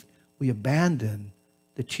deceived? We abandon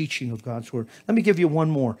the teaching of God's word. Let me give you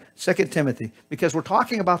one more, 2 Timothy, because we're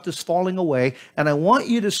talking about this falling away, and I want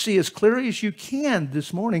you to see as clearly as you can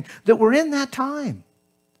this morning that we're in that time.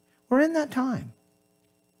 We're in that time.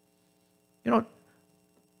 No,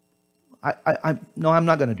 I'm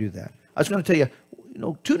not going to do that. I was going to tell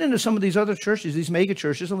you, tune into some of these other churches, these mega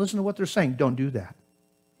churches, and listen to what they're saying. Don't do that.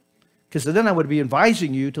 Because then I would be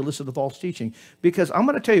advising you to listen to false teaching. Because I'm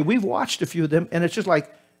going to tell you, we've watched a few of them, and it's just like,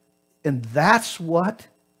 and that's what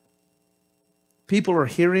people are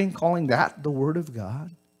hearing, calling that the Word of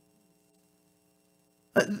God.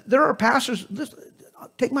 There are pastors,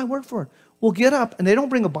 take my word for it, will get up, and they don't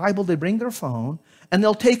bring a Bible, they bring their phone, and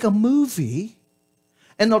they'll take a movie,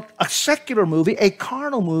 and a secular movie, a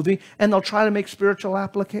carnal movie, and they'll try to make spiritual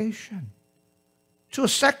application to a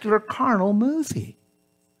secular carnal movie.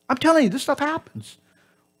 I'm telling you, this stuff happens.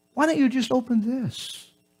 Why don't you just open this?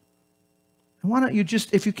 And why don't you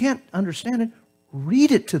just, if you can't understand it,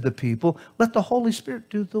 read it to the people. Let the Holy Spirit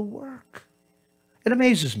do the work. It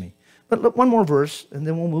amazes me. But look, one more verse, and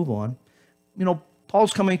then we'll move on.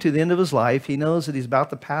 Paul's coming to the end of his life. He knows that he's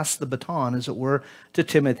about to pass the baton, as it were, to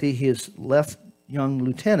Timothy, his left young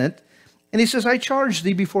lieutenant. And he says, I charge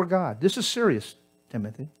thee before God. This is serious,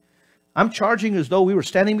 Timothy. I'm charging as though we were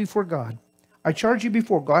standing before God. I charge you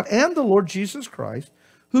before God and the Lord Jesus Christ,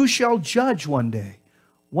 who shall judge one day.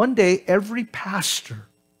 One day, every pastor,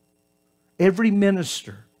 every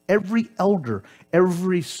minister, every elder,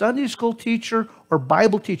 every Sunday school teacher or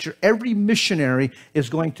Bible teacher, every missionary is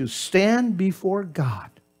going to stand before God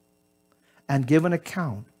and give an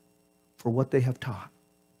account for what they have taught.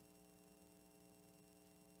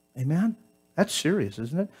 Amen? That's serious,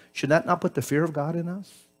 isn't it? Should that not put the fear of God in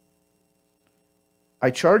us?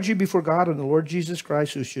 I charge you before God and the Lord Jesus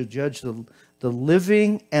Christ, who should judge the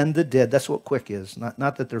living and the dead. That's what quick is.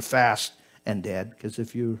 Not that they're fast and dead, because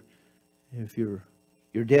if you're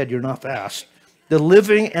dead, you're not fast. The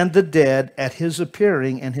living and the dead at his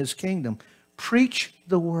appearing and his kingdom. Preach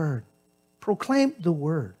the word. Proclaim the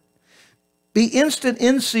word. Be instant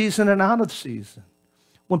in season and out of season.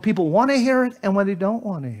 When people want to hear it and when they don't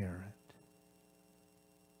want to hear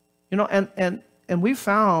it. And we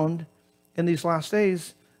found in these last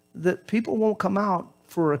days that people won't come out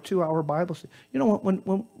for a 2-hour Bible study.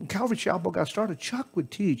 When Calvary Chapel got started, Chuck would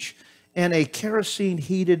teach in a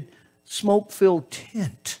kerosene-heated, smoke-filled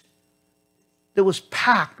tent that was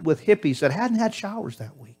packed with hippies that hadn't had showers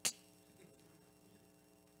that week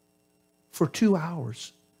for 2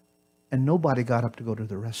 hours, and nobody got up to go to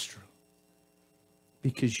the restroom.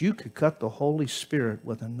 Because you could cut the Holy Spirit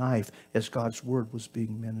with a knife as God's word was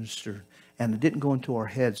being ministered. And it didn't go into our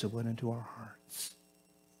heads, it went into our hearts.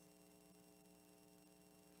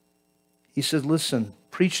 He said, listen,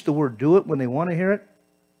 preach the word. Do it when they want to hear it.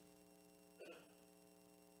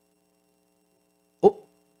 Oh.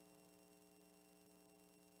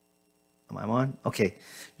 Am I on? Okay.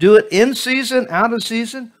 Do it in season, out of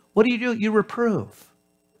season. What do? You reprove.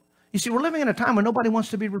 You see, we're living in a time when nobody wants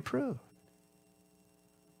to be reproved.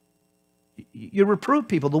 You reprove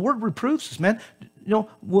people. The word reproves us, man. You know,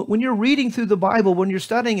 when you're reading through the Bible, when you're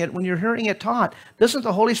studying it, when you're hearing it taught, doesn't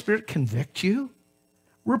the Holy Spirit convict you?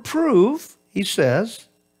 Reprove, he says,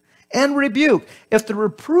 and rebuke. If the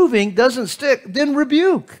reproving doesn't stick, then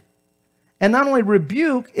rebuke. And not only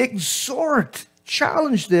rebuke, exhort.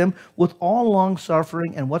 Challenge them with all long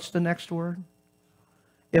suffering. And what's the next word?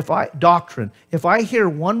 Doctrine. If I hear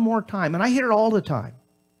one more time, and I hear it all the time,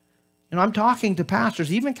 and I'm talking to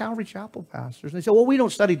pastors, even Calvary Chapel pastors, and they say, well, we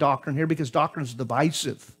don't study doctrine here because doctrine is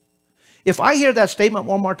divisive. If I hear that statement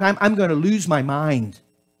one more time, I'm going to lose my mind.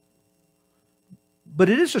 But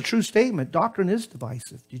it is a true statement. Doctrine is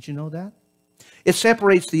divisive. Did you know that? It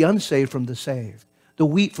separates the unsaved from the saved, the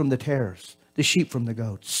wheat from the tares, the sheep from the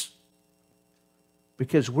goats.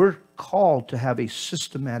 Because we're called to have a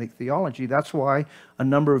systematic theology. That's why a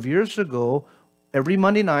number of years ago, every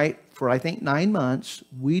Monday night for, I think, 9 months,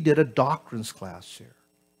 we did a doctrines class here,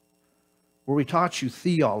 where we taught you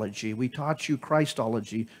theology, we taught you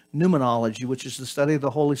Christology, pneumonology, which is the study of the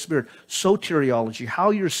Holy Spirit, soteriology, how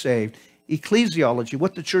you're saved, ecclesiology,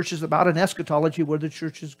 what the church is about, and eschatology, where the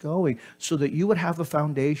church is going, so that you would have a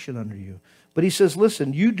foundation under you. But he says,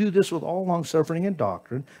 listen, you do this with all long-suffering and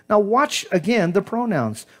doctrine. Now watch again the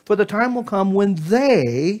pronouns. For the time will come when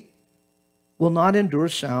they will not endure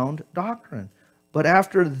sound doctrine, but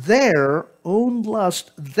after their own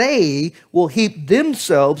lust, they will heap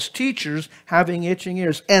themselves teachers having itching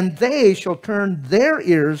ears, and they shall turn their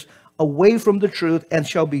ears away from the truth and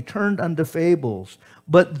shall be turned unto fables.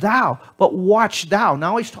 But watch thou.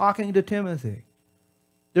 Now he's talking to Timothy.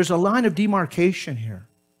 There's a line of demarcation here.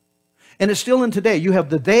 And it's still in today. You have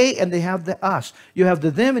the they and they have the us. You have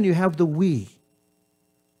the them and you have the we.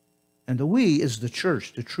 And the we is the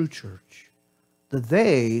church, the true church. The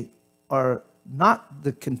they are not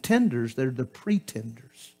the contenders, they're the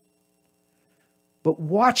pretenders. But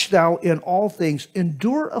watch thou in all things,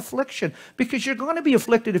 endure affliction, because you're going to be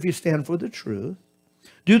afflicted if you stand for the truth.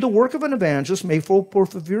 Do the work of an evangelist, make full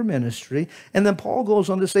proof of your ministry. And then Paul goes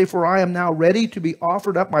on to say, for I am now ready to be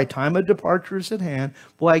offered up. My time of departure is at hand.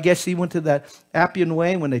 Boy, I guess he went to that Appian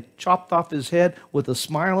Way when they chopped off his head with a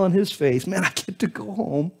smile on his face. Man, I get to go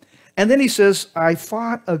home. And then he says, I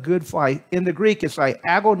fought a good fight. In the Greek, it's I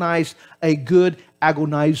agonized a good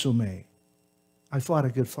agonizome. I fought a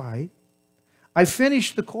good fight. I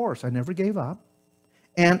finished the course. I never gave up.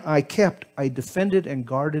 And I defended and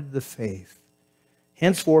guarded the faith.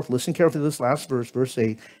 Henceforth, listen carefully to this last verse, verse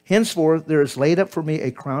 8. Henceforth, there is laid up for me a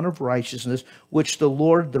crown of righteousness, which the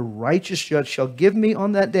Lord, the righteous judge, shall give me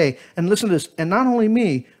on that day. And listen to this, and not only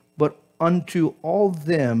me, but unto all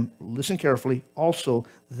them, listen carefully, also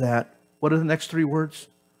that, what are the next three words?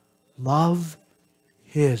 Love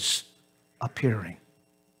his appearing.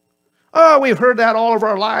 Oh, we've heard that all of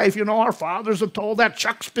our life. You know, our fathers have told that.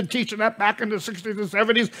 Chuck's been teaching that back in the 60s and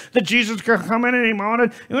 70s, that Jesus could come in any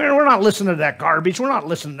moment. We're not listening to that garbage. We're not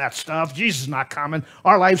listening to that stuff. Jesus is not coming.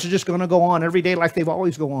 Our lives are just going to go on every day like they've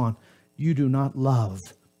always go on. You do not love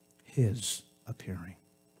his appearing.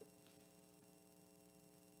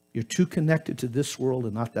 You're too connected to this world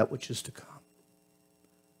and not that which is to come.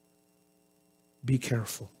 Be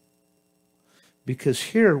careful. Because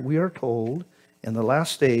here we are told, in the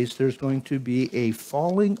last days, there's going to be a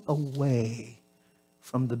falling away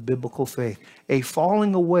from the biblical faith, a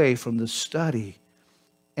falling away from the study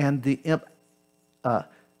and the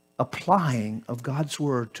applying of God's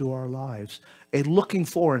word to our lives, a looking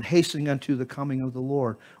for and hastening unto the coming of the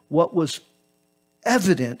Lord. What was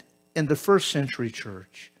evident in the first century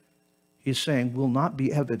church, he's saying, will not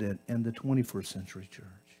be evident in the 21st century church.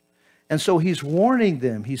 And so he's warning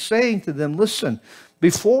them. He's saying to them, listen,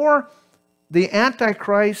 before the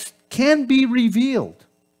Antichrist can be revealed,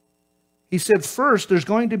 he said, first, there's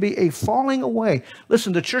going to be a falling away.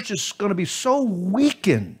 Listen, the church is going to be so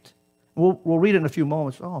weakened. We'll read it in a few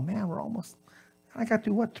moments. Oh, man, we're almost, I got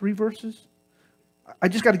to, 3 verses? I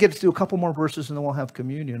just got to get through a couple more verses and then we'll have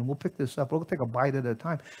communion. And we'll pick this up. We'll take a bite at a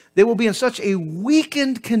time. They will be in such a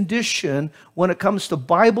weakened condition when it comes to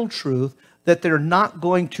Bible truth that they're not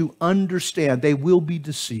going to understand. They will be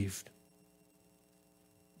deceived.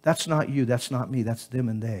 That's not you. That's not me. That's them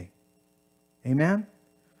and they. Amen?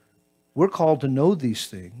 We're called to know these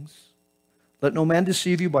things. Let no man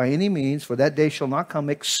deceive you by any means, for that day shall not come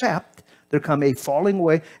except there come a falling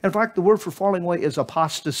away. In fact, the word for falling away is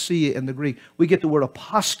apostasy in the Greek. We get the word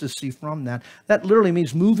apostasy from that. That literally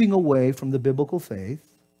means moving away from the biblical faith.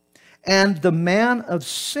 And the man of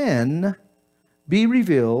sin be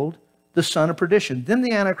revealed, the son of perdition. Then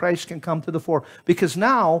the Antichrist can come to the fore, because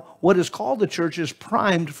now what is called the church is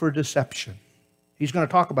primed for deception. He's going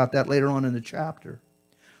to talk about that later on in the chapter.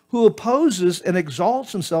 Who opposes and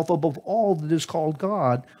exalts himself above all that is called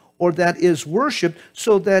God, or that is worshipped,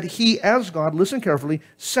 so that he as God, listen carefully,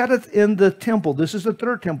 setteth in the temple. This is the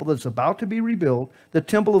third temple that's about to be rebuilt, the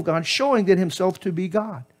temple of God, showing that himself to be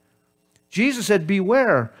God. Jesus said,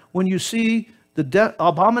 beware when you see the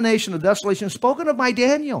abomination of desolation spoken of by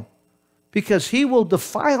Daniel, because he will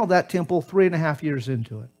defile that temple 3.5 years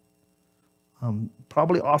into it.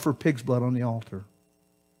 Probably offer pig's blood on the altar.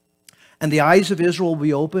 And the eyes of Israel will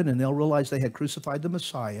be open, and they'll realize they had crucified the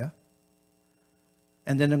Messiah.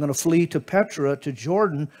 And then they're going to flee to Petra, to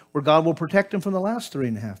Jordan, where God will protect them from the last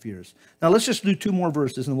 3.5 years. Now, let's just do 2 more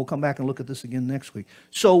verses, and we'll come back and look at this again next week.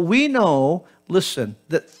 So we know, listen,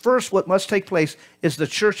 that first what must take place is the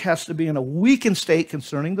church has to be in a weakened state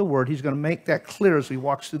concerning the word. He's going to make that clear as he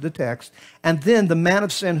walks through the text. And then the man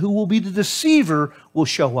of sin, who will be the deceiver, will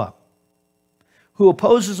show up, who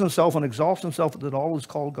opposes himself and exalts himself that all is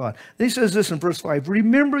called God. Then he says this in verse 5,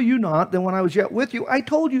 remember you not that when I was yet with you, I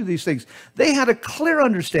told you these things. They had a clear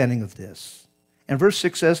understanding of this. And verse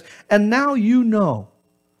 6 says, and now you know.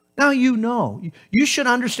 Now you know. You should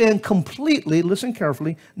understand completely, listen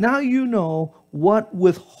carefully, now you know what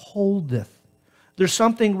withholdeth. There's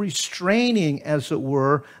something restraining, as it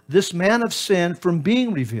were, this man of sin from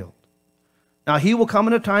being revealed. Now, he will come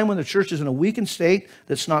in a time when the church is in a weakened state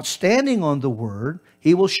that's not standing on the word.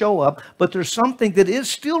 He will show up, but there's something that is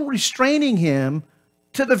still restraining him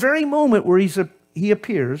to the very moment where he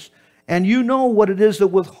appears. And you know what it is that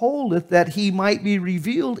withholdeth, that he might be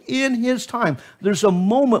revealed in his time. There's a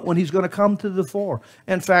moment when he's going to come to the fore.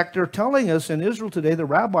 In fact, they're telling us in Israel today, the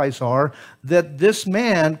rabbis are, that this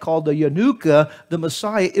man called the Yanuka, the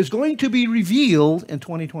Messiah, is going to be revealed in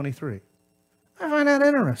 2023. I find that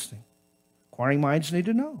interesting. Inquiring minds need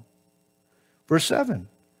to know. Verse 7,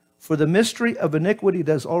 for the mystery of iniquity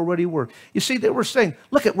does already work. You see, they were saying,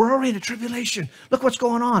 look, we're already in a tribulation. Look what's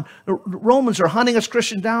going on. The Romans are hunting us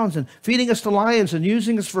Christian downs and feeding us to lions and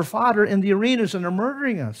using us for fodder in the arenas, and they're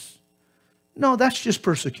murdering us. No, that's just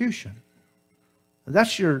persecution.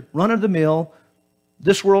 That's your run-of-the-mill,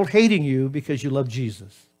 this world hating you because you love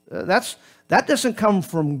Jesus. That doesn't come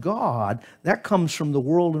from God. That comes from the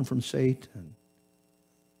world and from Satan.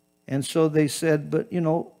 And so they said, but,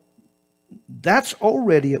 that's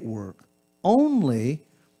already at work. Only,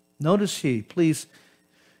 notice please,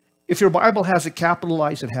 if your Bible has it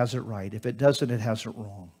capitalized, it has it right. If it doesn't, it has it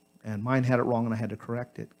wrong. And mine had it wrong, and I had to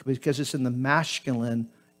correct it because it's in the masculine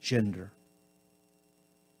gender.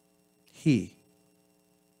 He.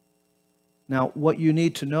 Now, what you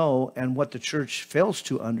need to know, and what the church fails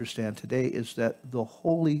to understand today, is that the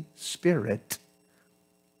Holy Spirit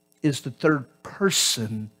is the third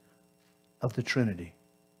person of the Trinity.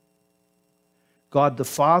 God the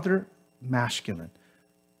Father, masculine.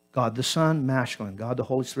 God the Son, masculine. God the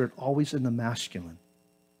Holy Spirit, always in the masculine.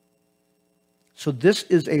 So this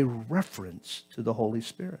is a reference to the Holy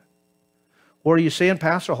Spirit. Or are you saying,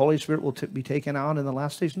 Pastor, the Holy Spirit will be taken out in the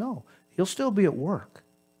last days? No, he'll still be at work.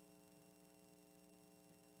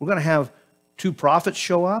 We're going to have 2 prophets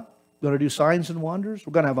show up. We're going to do signs and wonders.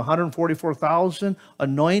 We're going to have 144,000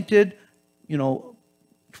 anointed,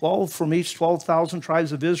 12 from each 12,000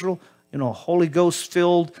 tribes of Israel, Holy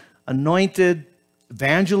Ghost-filled, anointed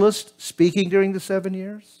evangelists speaking during the 7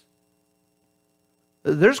 years.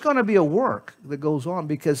 There's going to be a work that goes on,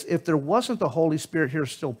 because if there wasn't the Holy Spirit here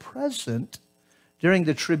still present during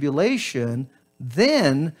the tribulation,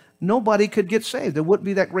 then nobody could get saved. There wouldn't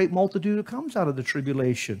be that great multitude who comes out of the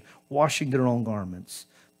tribulation, washing their own garments.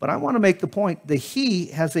 But I want to make the point that he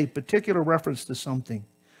has a particular reference to something.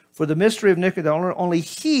 For the mystery of iniquity, only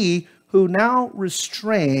he who now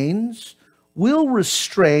restrains will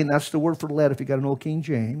restrain, that's the word for let if you got an old King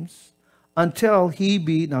James, until he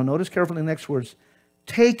be, now notice carefully the next words,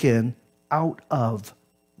 taken out of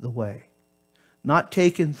the way. Not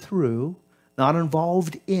taken through, not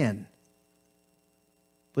involved in.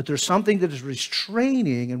 But there's something that is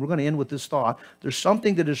restraining, and we're going to end with this thought, there's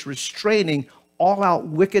something that is restraining all-out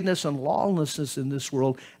wickedness and lawlessness in this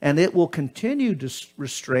world, and it will continue to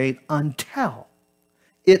restrain until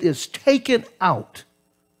it is taken out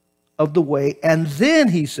of the way, and then,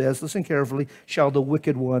 he says, listen carefully, shall the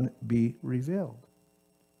wicked one be revealed.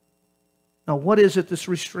 Now, what is it that's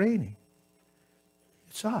restraining?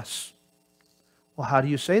 It's us. Well, how do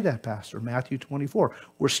you say that, Pastor? Matthew 24.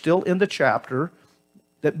 We're still in the chapter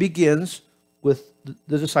that begins with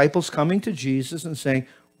the disciples coming to Jesus and saying,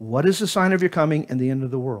 what is the sign of your coming and the end of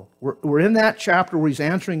the world? We're in that chapter where he's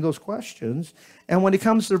answering those questions. And when he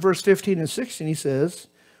comes to verse 15 and 16, he says,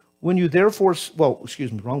 When you therefore, well,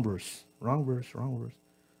 excuse me, wrong verse. Wrong verse.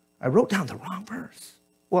 I wrote down the wrong verse.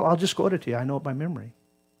 Well, I'll just quote it to you. I know it by memory.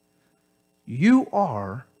 You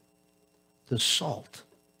are the salt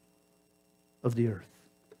of the earth.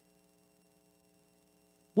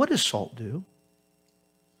 What does salt do?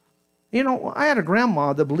 You know, I had a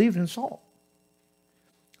grandma that believed in salt.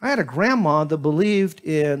 I had a grandma that believed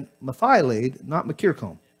in methylate, not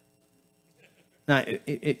mercurochrome. Now,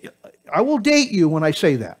 I will date you when I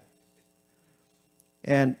say that.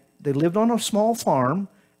 And they lived on a small farm,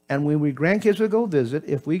 and when we grandkids would go visit,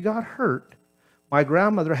 if we got hurt, my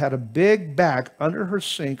grandmother had a big bag under her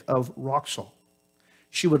sink of rock salt.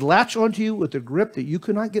 She would latch onto you with a grip that you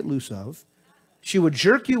could not get loose of. She would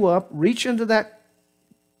jerk you up, reach into that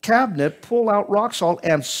cabinet, pull out rock salt,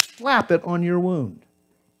 and slap it on your wound.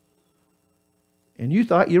 And you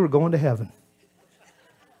thought you were going to heaven.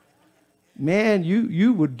 Man,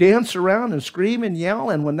 you would dance around and scream and yell,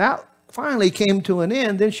 and when that finally came to an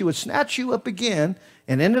end, then she would snatch you up again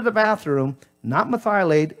and into the bathroom, not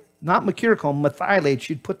methylate, not mercurochrome, methylate.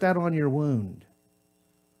 She'd put that on your wound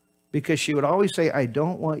because she would always say, I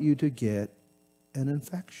don't want you to get an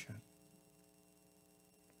infection.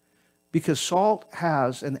 Because salt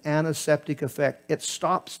has an antiseptic effect. It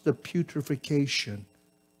stops the putrefaction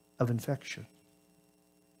of infection.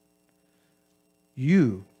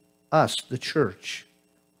 You, us, the church,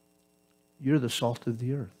 you're the salt of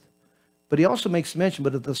the earth. But he also makes mention,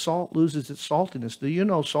 but if the salt loses its saltiness, do you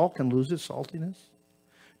know salt can lose its saltiness?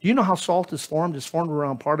 Do you know how salt is formed? It's formed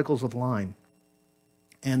around particles of lime.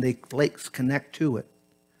 And the flakes connect to it.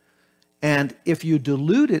 And if you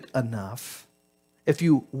dilute it enough, if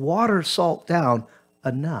you water salt down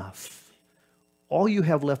enough, all you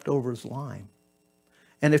have left over is lime.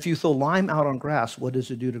 And if you throw lime out on grass, what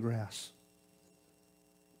does it do to grass?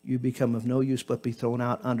 You become of no use but be thrown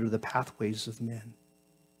out under the pathways of men.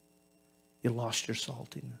 You lost your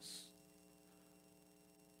saltiness.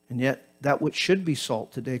 And yet, that which should be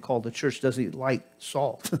salt today, called the church, doesn't like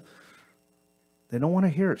salt. They don't want to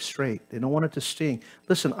hear it straight. They don't want it to sting.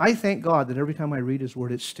 Listen, I thank God that every time I read his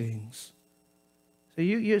word, it stings.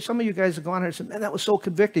 So some of you guys have gone here and said, man, that was so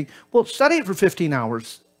convicting. Well, study it for 15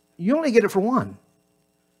 hours. You only get it for one.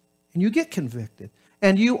 And you get convicted.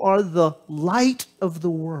 And you are the light of the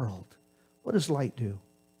world. What does light do?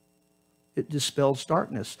 It dispels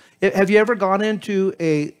darkness. Have you ever gone into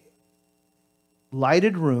a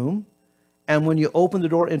lighted room, and when you open the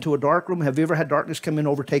door into a dark room, have you ever had darkness come in and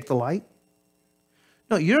overtake the light?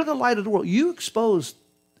 No, you're the light of the world. You expose,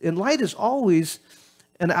 and light is always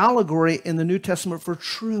an allegory in the New Testament for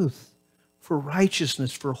truth, for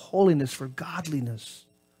righteousness, for holiness, for godliness.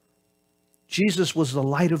 Jesus was the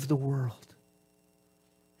light of the world.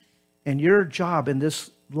 And your job in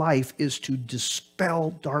this life is to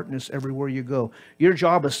dispel darkness everywhere you go. Your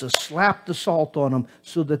job is to slap the salt on them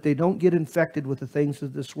so that they don't get infected with the things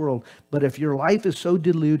of this world. But if your life is so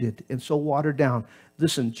diluted and so watered down,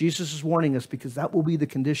 listen, Jesus is warning us because that will be the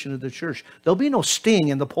condition of the church. There'll be no sting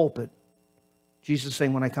in the pulpit. Jesus is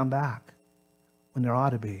saying, when I come back, when there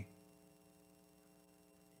ought to be.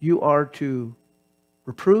 You are to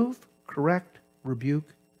reprove, correct,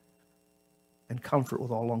 rebuke, and comfort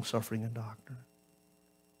with all long-suffering and doctrine.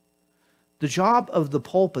 The job of the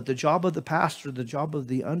pulpit, the job of the pastor, the job of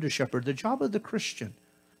the under-shepherd, the job of the Christian,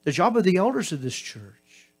 the job of the elders of this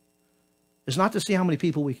church is not to see how many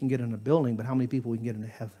people we can get in a building, but how many people we can get into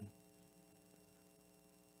heaven.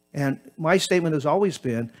 And my statement has always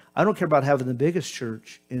been, I don't care about having the biggest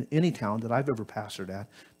church in any town that I've ever pastored at,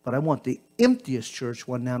 but I want the emptiest church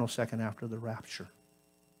 1 nanosecond after the rapture.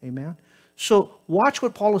 Amen? So watch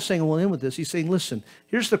what Paul is saying, and we'll end with this. He's saying, listen,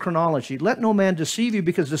 here's the chronology. Let no man deceive you,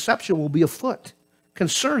 because deception will be afoot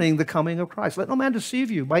concerning the coming of Christ. Let no man deceive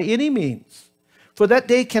you by any means. For that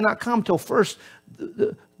day cannot come till first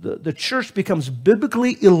the church becomes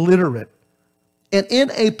biblically illiterate and in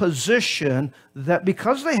a position that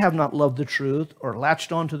because they have not loved the truth or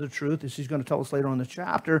latched onto the truth, as he's going to tell us later on in the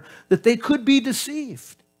chapter, that they could be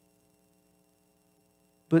deceived.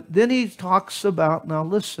 But then he talks about, now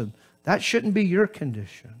listen, that shouldn't be your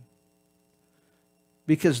condition.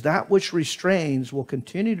 Because that which restrains will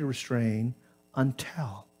continue to restrain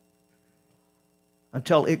until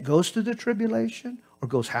it goes through the tribulation or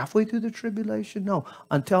goes halfway through the tribulation. No,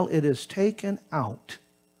 until it is taken out,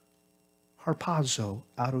 harpazo,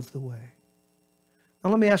 out of the way. Now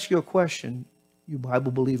let me ask you a question, you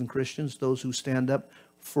Bible-believing Christians, those who stand up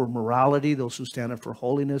for morality, those who stand up for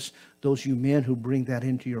holiness, those you men who bring that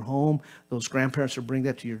into your home, those grandparents who bring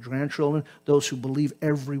that to your grandchildren, those who believe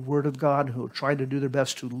every word of God, who try to do their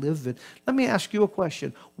best to live it. Let me ask you a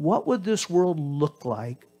question. What would this world look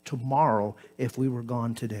like tomorrow if we were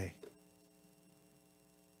gone today?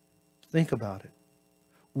 Think about it.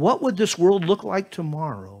 What would this world look like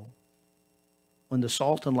tomorrow when the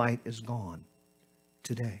salt and light is gone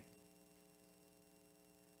today?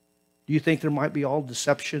 Do you think there might be all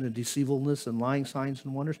deception and deceivableness and lying signs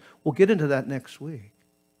and wonders? We'll get into that next week.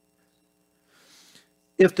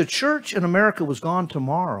 If the church in America was gone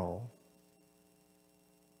tomorrow,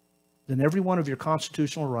 then every one of your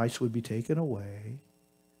constitutional rights would be taken away,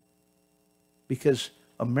 because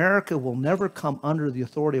America will never come under the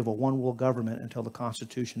authority of a one-world government until the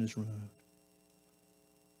Constitution is removed.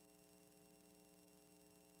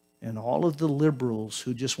 And all of the liberals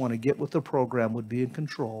who just want to get with the program would be in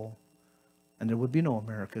control, and there would be no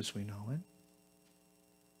America as we know it.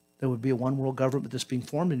 There would be a one-world government that's being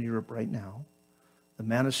formed in Europe right now. The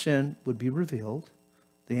man of sin would be revealed,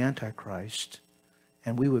 the Antichrist,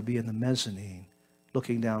 and we would be in the mezzanine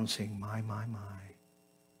looking down and saying, my, my, my.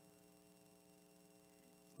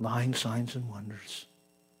 Lying signs and wonders,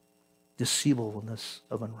 deceivableness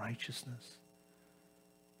of unrighteousness.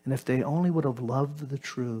 And if they only would have loved the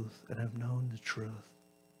truth and have known the truth.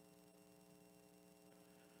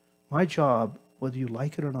 My job, whether you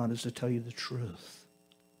like it or not, is to tell you the truth.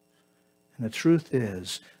 And the truth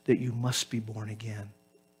is that you must be born again.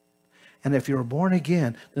 And if you're born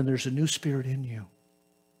again, then there's a new spirit in you.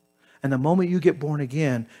 And the moment you get born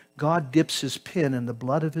again, God dips his pen in the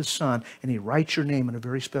blood of his Son, and he writes your name in a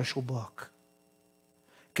very special book.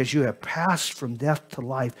 Because you have passed from death to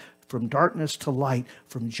life, from darkness to light,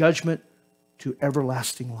 from judgment to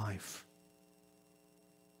everlasting life.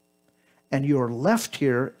 And you are left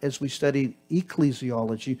here, as we study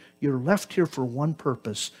ecclesiology, you're left here for one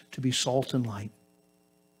purpose, to be salt and light.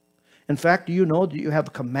 In fact, do you know that you have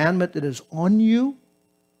a commandment that is on you?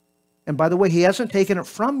 And by the way, he hasn't taken it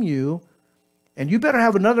from you. And you better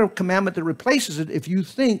have another commandment that replaces it if you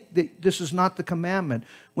think that this is not the commandment.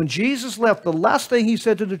 When Jesus left, the last thing he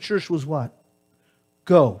said to the church was what?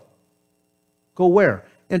 Go. Go where?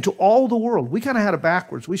 Into all the world. We kind of had it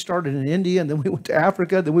backwards. We started in India, and then we went to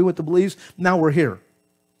Africa, then we went to Belize. Now we're here.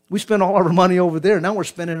 We spent all of our money over there. Now we're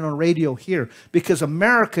spending it on radio here, because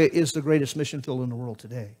America is the greatest mission field in the world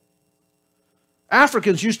today.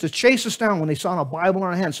 Africans used to chase us down when they saw a Bible in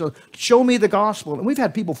our hands. So show me the gospel. And we've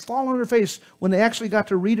had people fall on their face when they actually got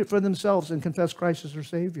to read it for themselves and confess Christ as their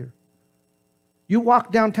Savior. You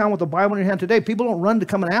walk downtown with a Bible in your hand today, people don't run to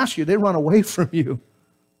come and ask you. They run away from you.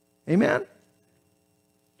 Amen?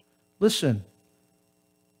 Listen,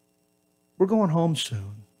 we're going home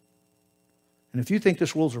soon. And if you think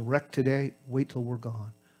this world's a wreck today, wait till we're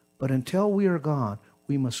gone. But until we are gone,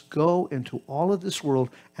 we must go into all of this world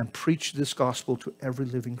and preach this gospel to every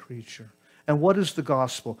living creature. And what is the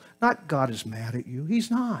gospel? Not God is mad at you.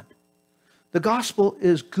 He's not. The gospel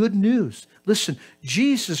is good news. Listen,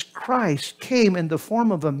 Jesus Christ came in the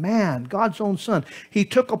form of a man, God's own Son. He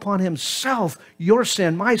took upon himself your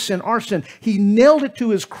sin, my sin, our sin. He nailed it to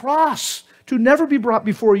his cross to never be brought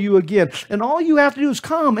before you again. And all you have to do is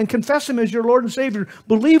come and confess him as your Lord and Savior.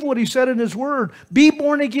 Believe what he said in his word. Be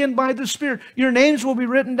born again by the Spirit. Your names will be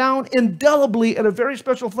written down indelibly in a very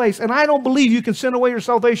special place. And I don't believe you can send away your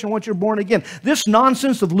salvation once you're born again. This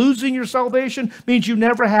nonsense of losing your salvation means you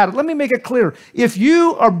never had it. Let me make it clear. If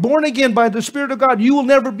you are born again by the Spirit of God, you will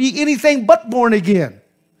never be anything but born again.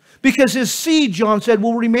 Because his seed, John said,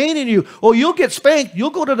 will remain in you. Oh, you'll get spanked.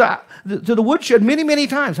 You'll go to the woodshed many, many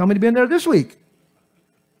times. How many have been there this week?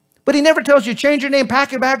 But he never tells you, change your name,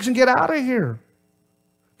 pack your bags, and get out of here.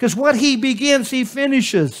 Because what he begins, he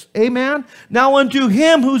finishes. Amen? Now unto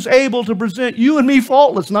him who's able to present you and me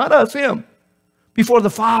faultless, not us, him, before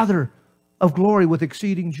the Father of glory with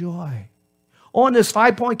exceeding joy. On this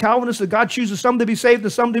 5-point Calvinist that God chooses some to be saved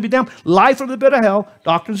and some to be damned, life from the pit of hell,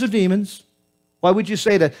 doctrines of demons. Why would you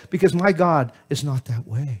say that? Because my God is not that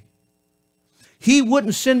way. He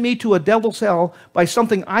wouldn't send me to a devil's hell by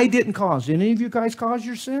something I didn't cause. Did any of you guys cause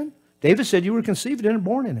your sin? David said you were conceived in and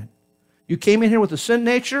born in it. You came in here with a sin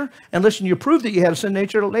nature, and listen, you proved that you had a sin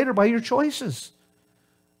nature later by your choices.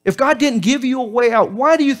 If God didn't give you a way out,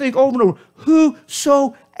 why do you think over and over,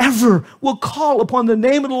 whosoever will call upon the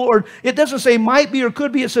name of the Lord, it doesn't say might be or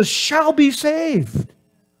could be, it says shall be saved.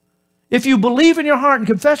 If you believe in your heart and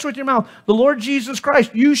confess with your mouth the Lord Jesus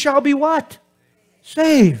Christ, you shall be what?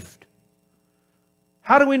 Saved.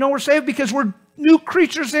 How do we know we're saved? Because we're new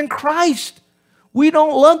creatures in Christ. We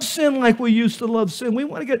don't love sin like we used to love sin. We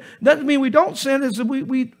want to get, doesn't mean we don't sin. It's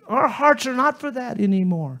that our hearts are not for that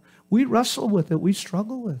anymore. We wrestle with it. We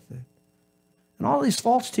struggle with it. And all these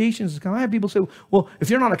false teachings come. I have people say, well, if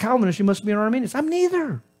you're not a Calvinist, you must be an Arminian. I'm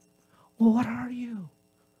neither. Well, what are you?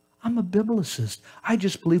 I'm a biblicist. I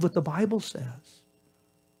just believe what the Bible says.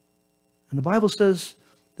 And the Bible says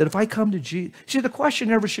that if I come to Jesus, see, the question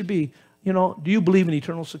never should be, do you believe in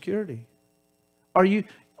eternal security? Are you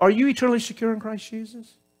eternally secure in Christ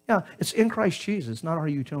Jesus? Yeah, it's in Christ Jesus, not are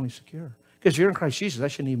you eternally secure. Because if you're in Christ Jesus, that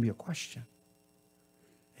shouldn't even be a question.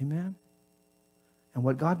 Amen? And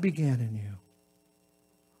what God began in you,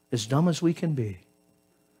 as dumb as we can be,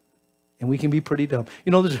 and we can be pretty dumb.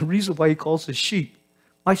 There's a reason why he calls us sheep.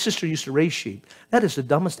 My sister used to raise sheep. That is the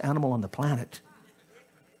dumbest animal on the planet.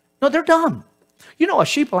 No, they're dumb. A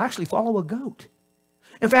sheep will actually follow a goat.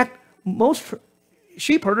 In fact, most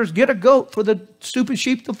sheep herders get a goat for the stupid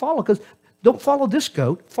sheep to follow, because don't follow this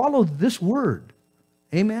goat, follow this word.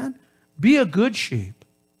 Amen? Be a good sheep.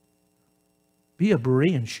 Be a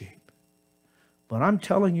Berean sheep. But I'm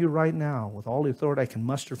telling you right now, with all the authority I can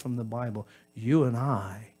muster from the Bible, you and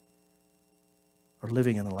I are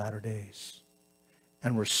living in the latter days.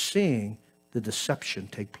 And we're seeing the deception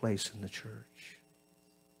take place in the church.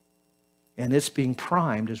 And it's being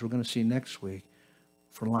primed, as we're going to see next week,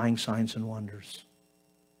 for lying signs and wonders.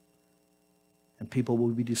 And people will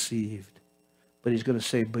be deceived. But he's going to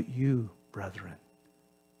say, but you, brethren,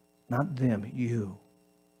 not them, you.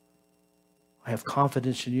 I have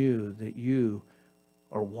confidence in you that you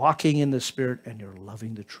are walking in the Spirit and you're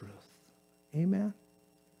loving the truth. Amen?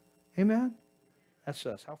 Amen? That's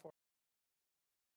us. How far?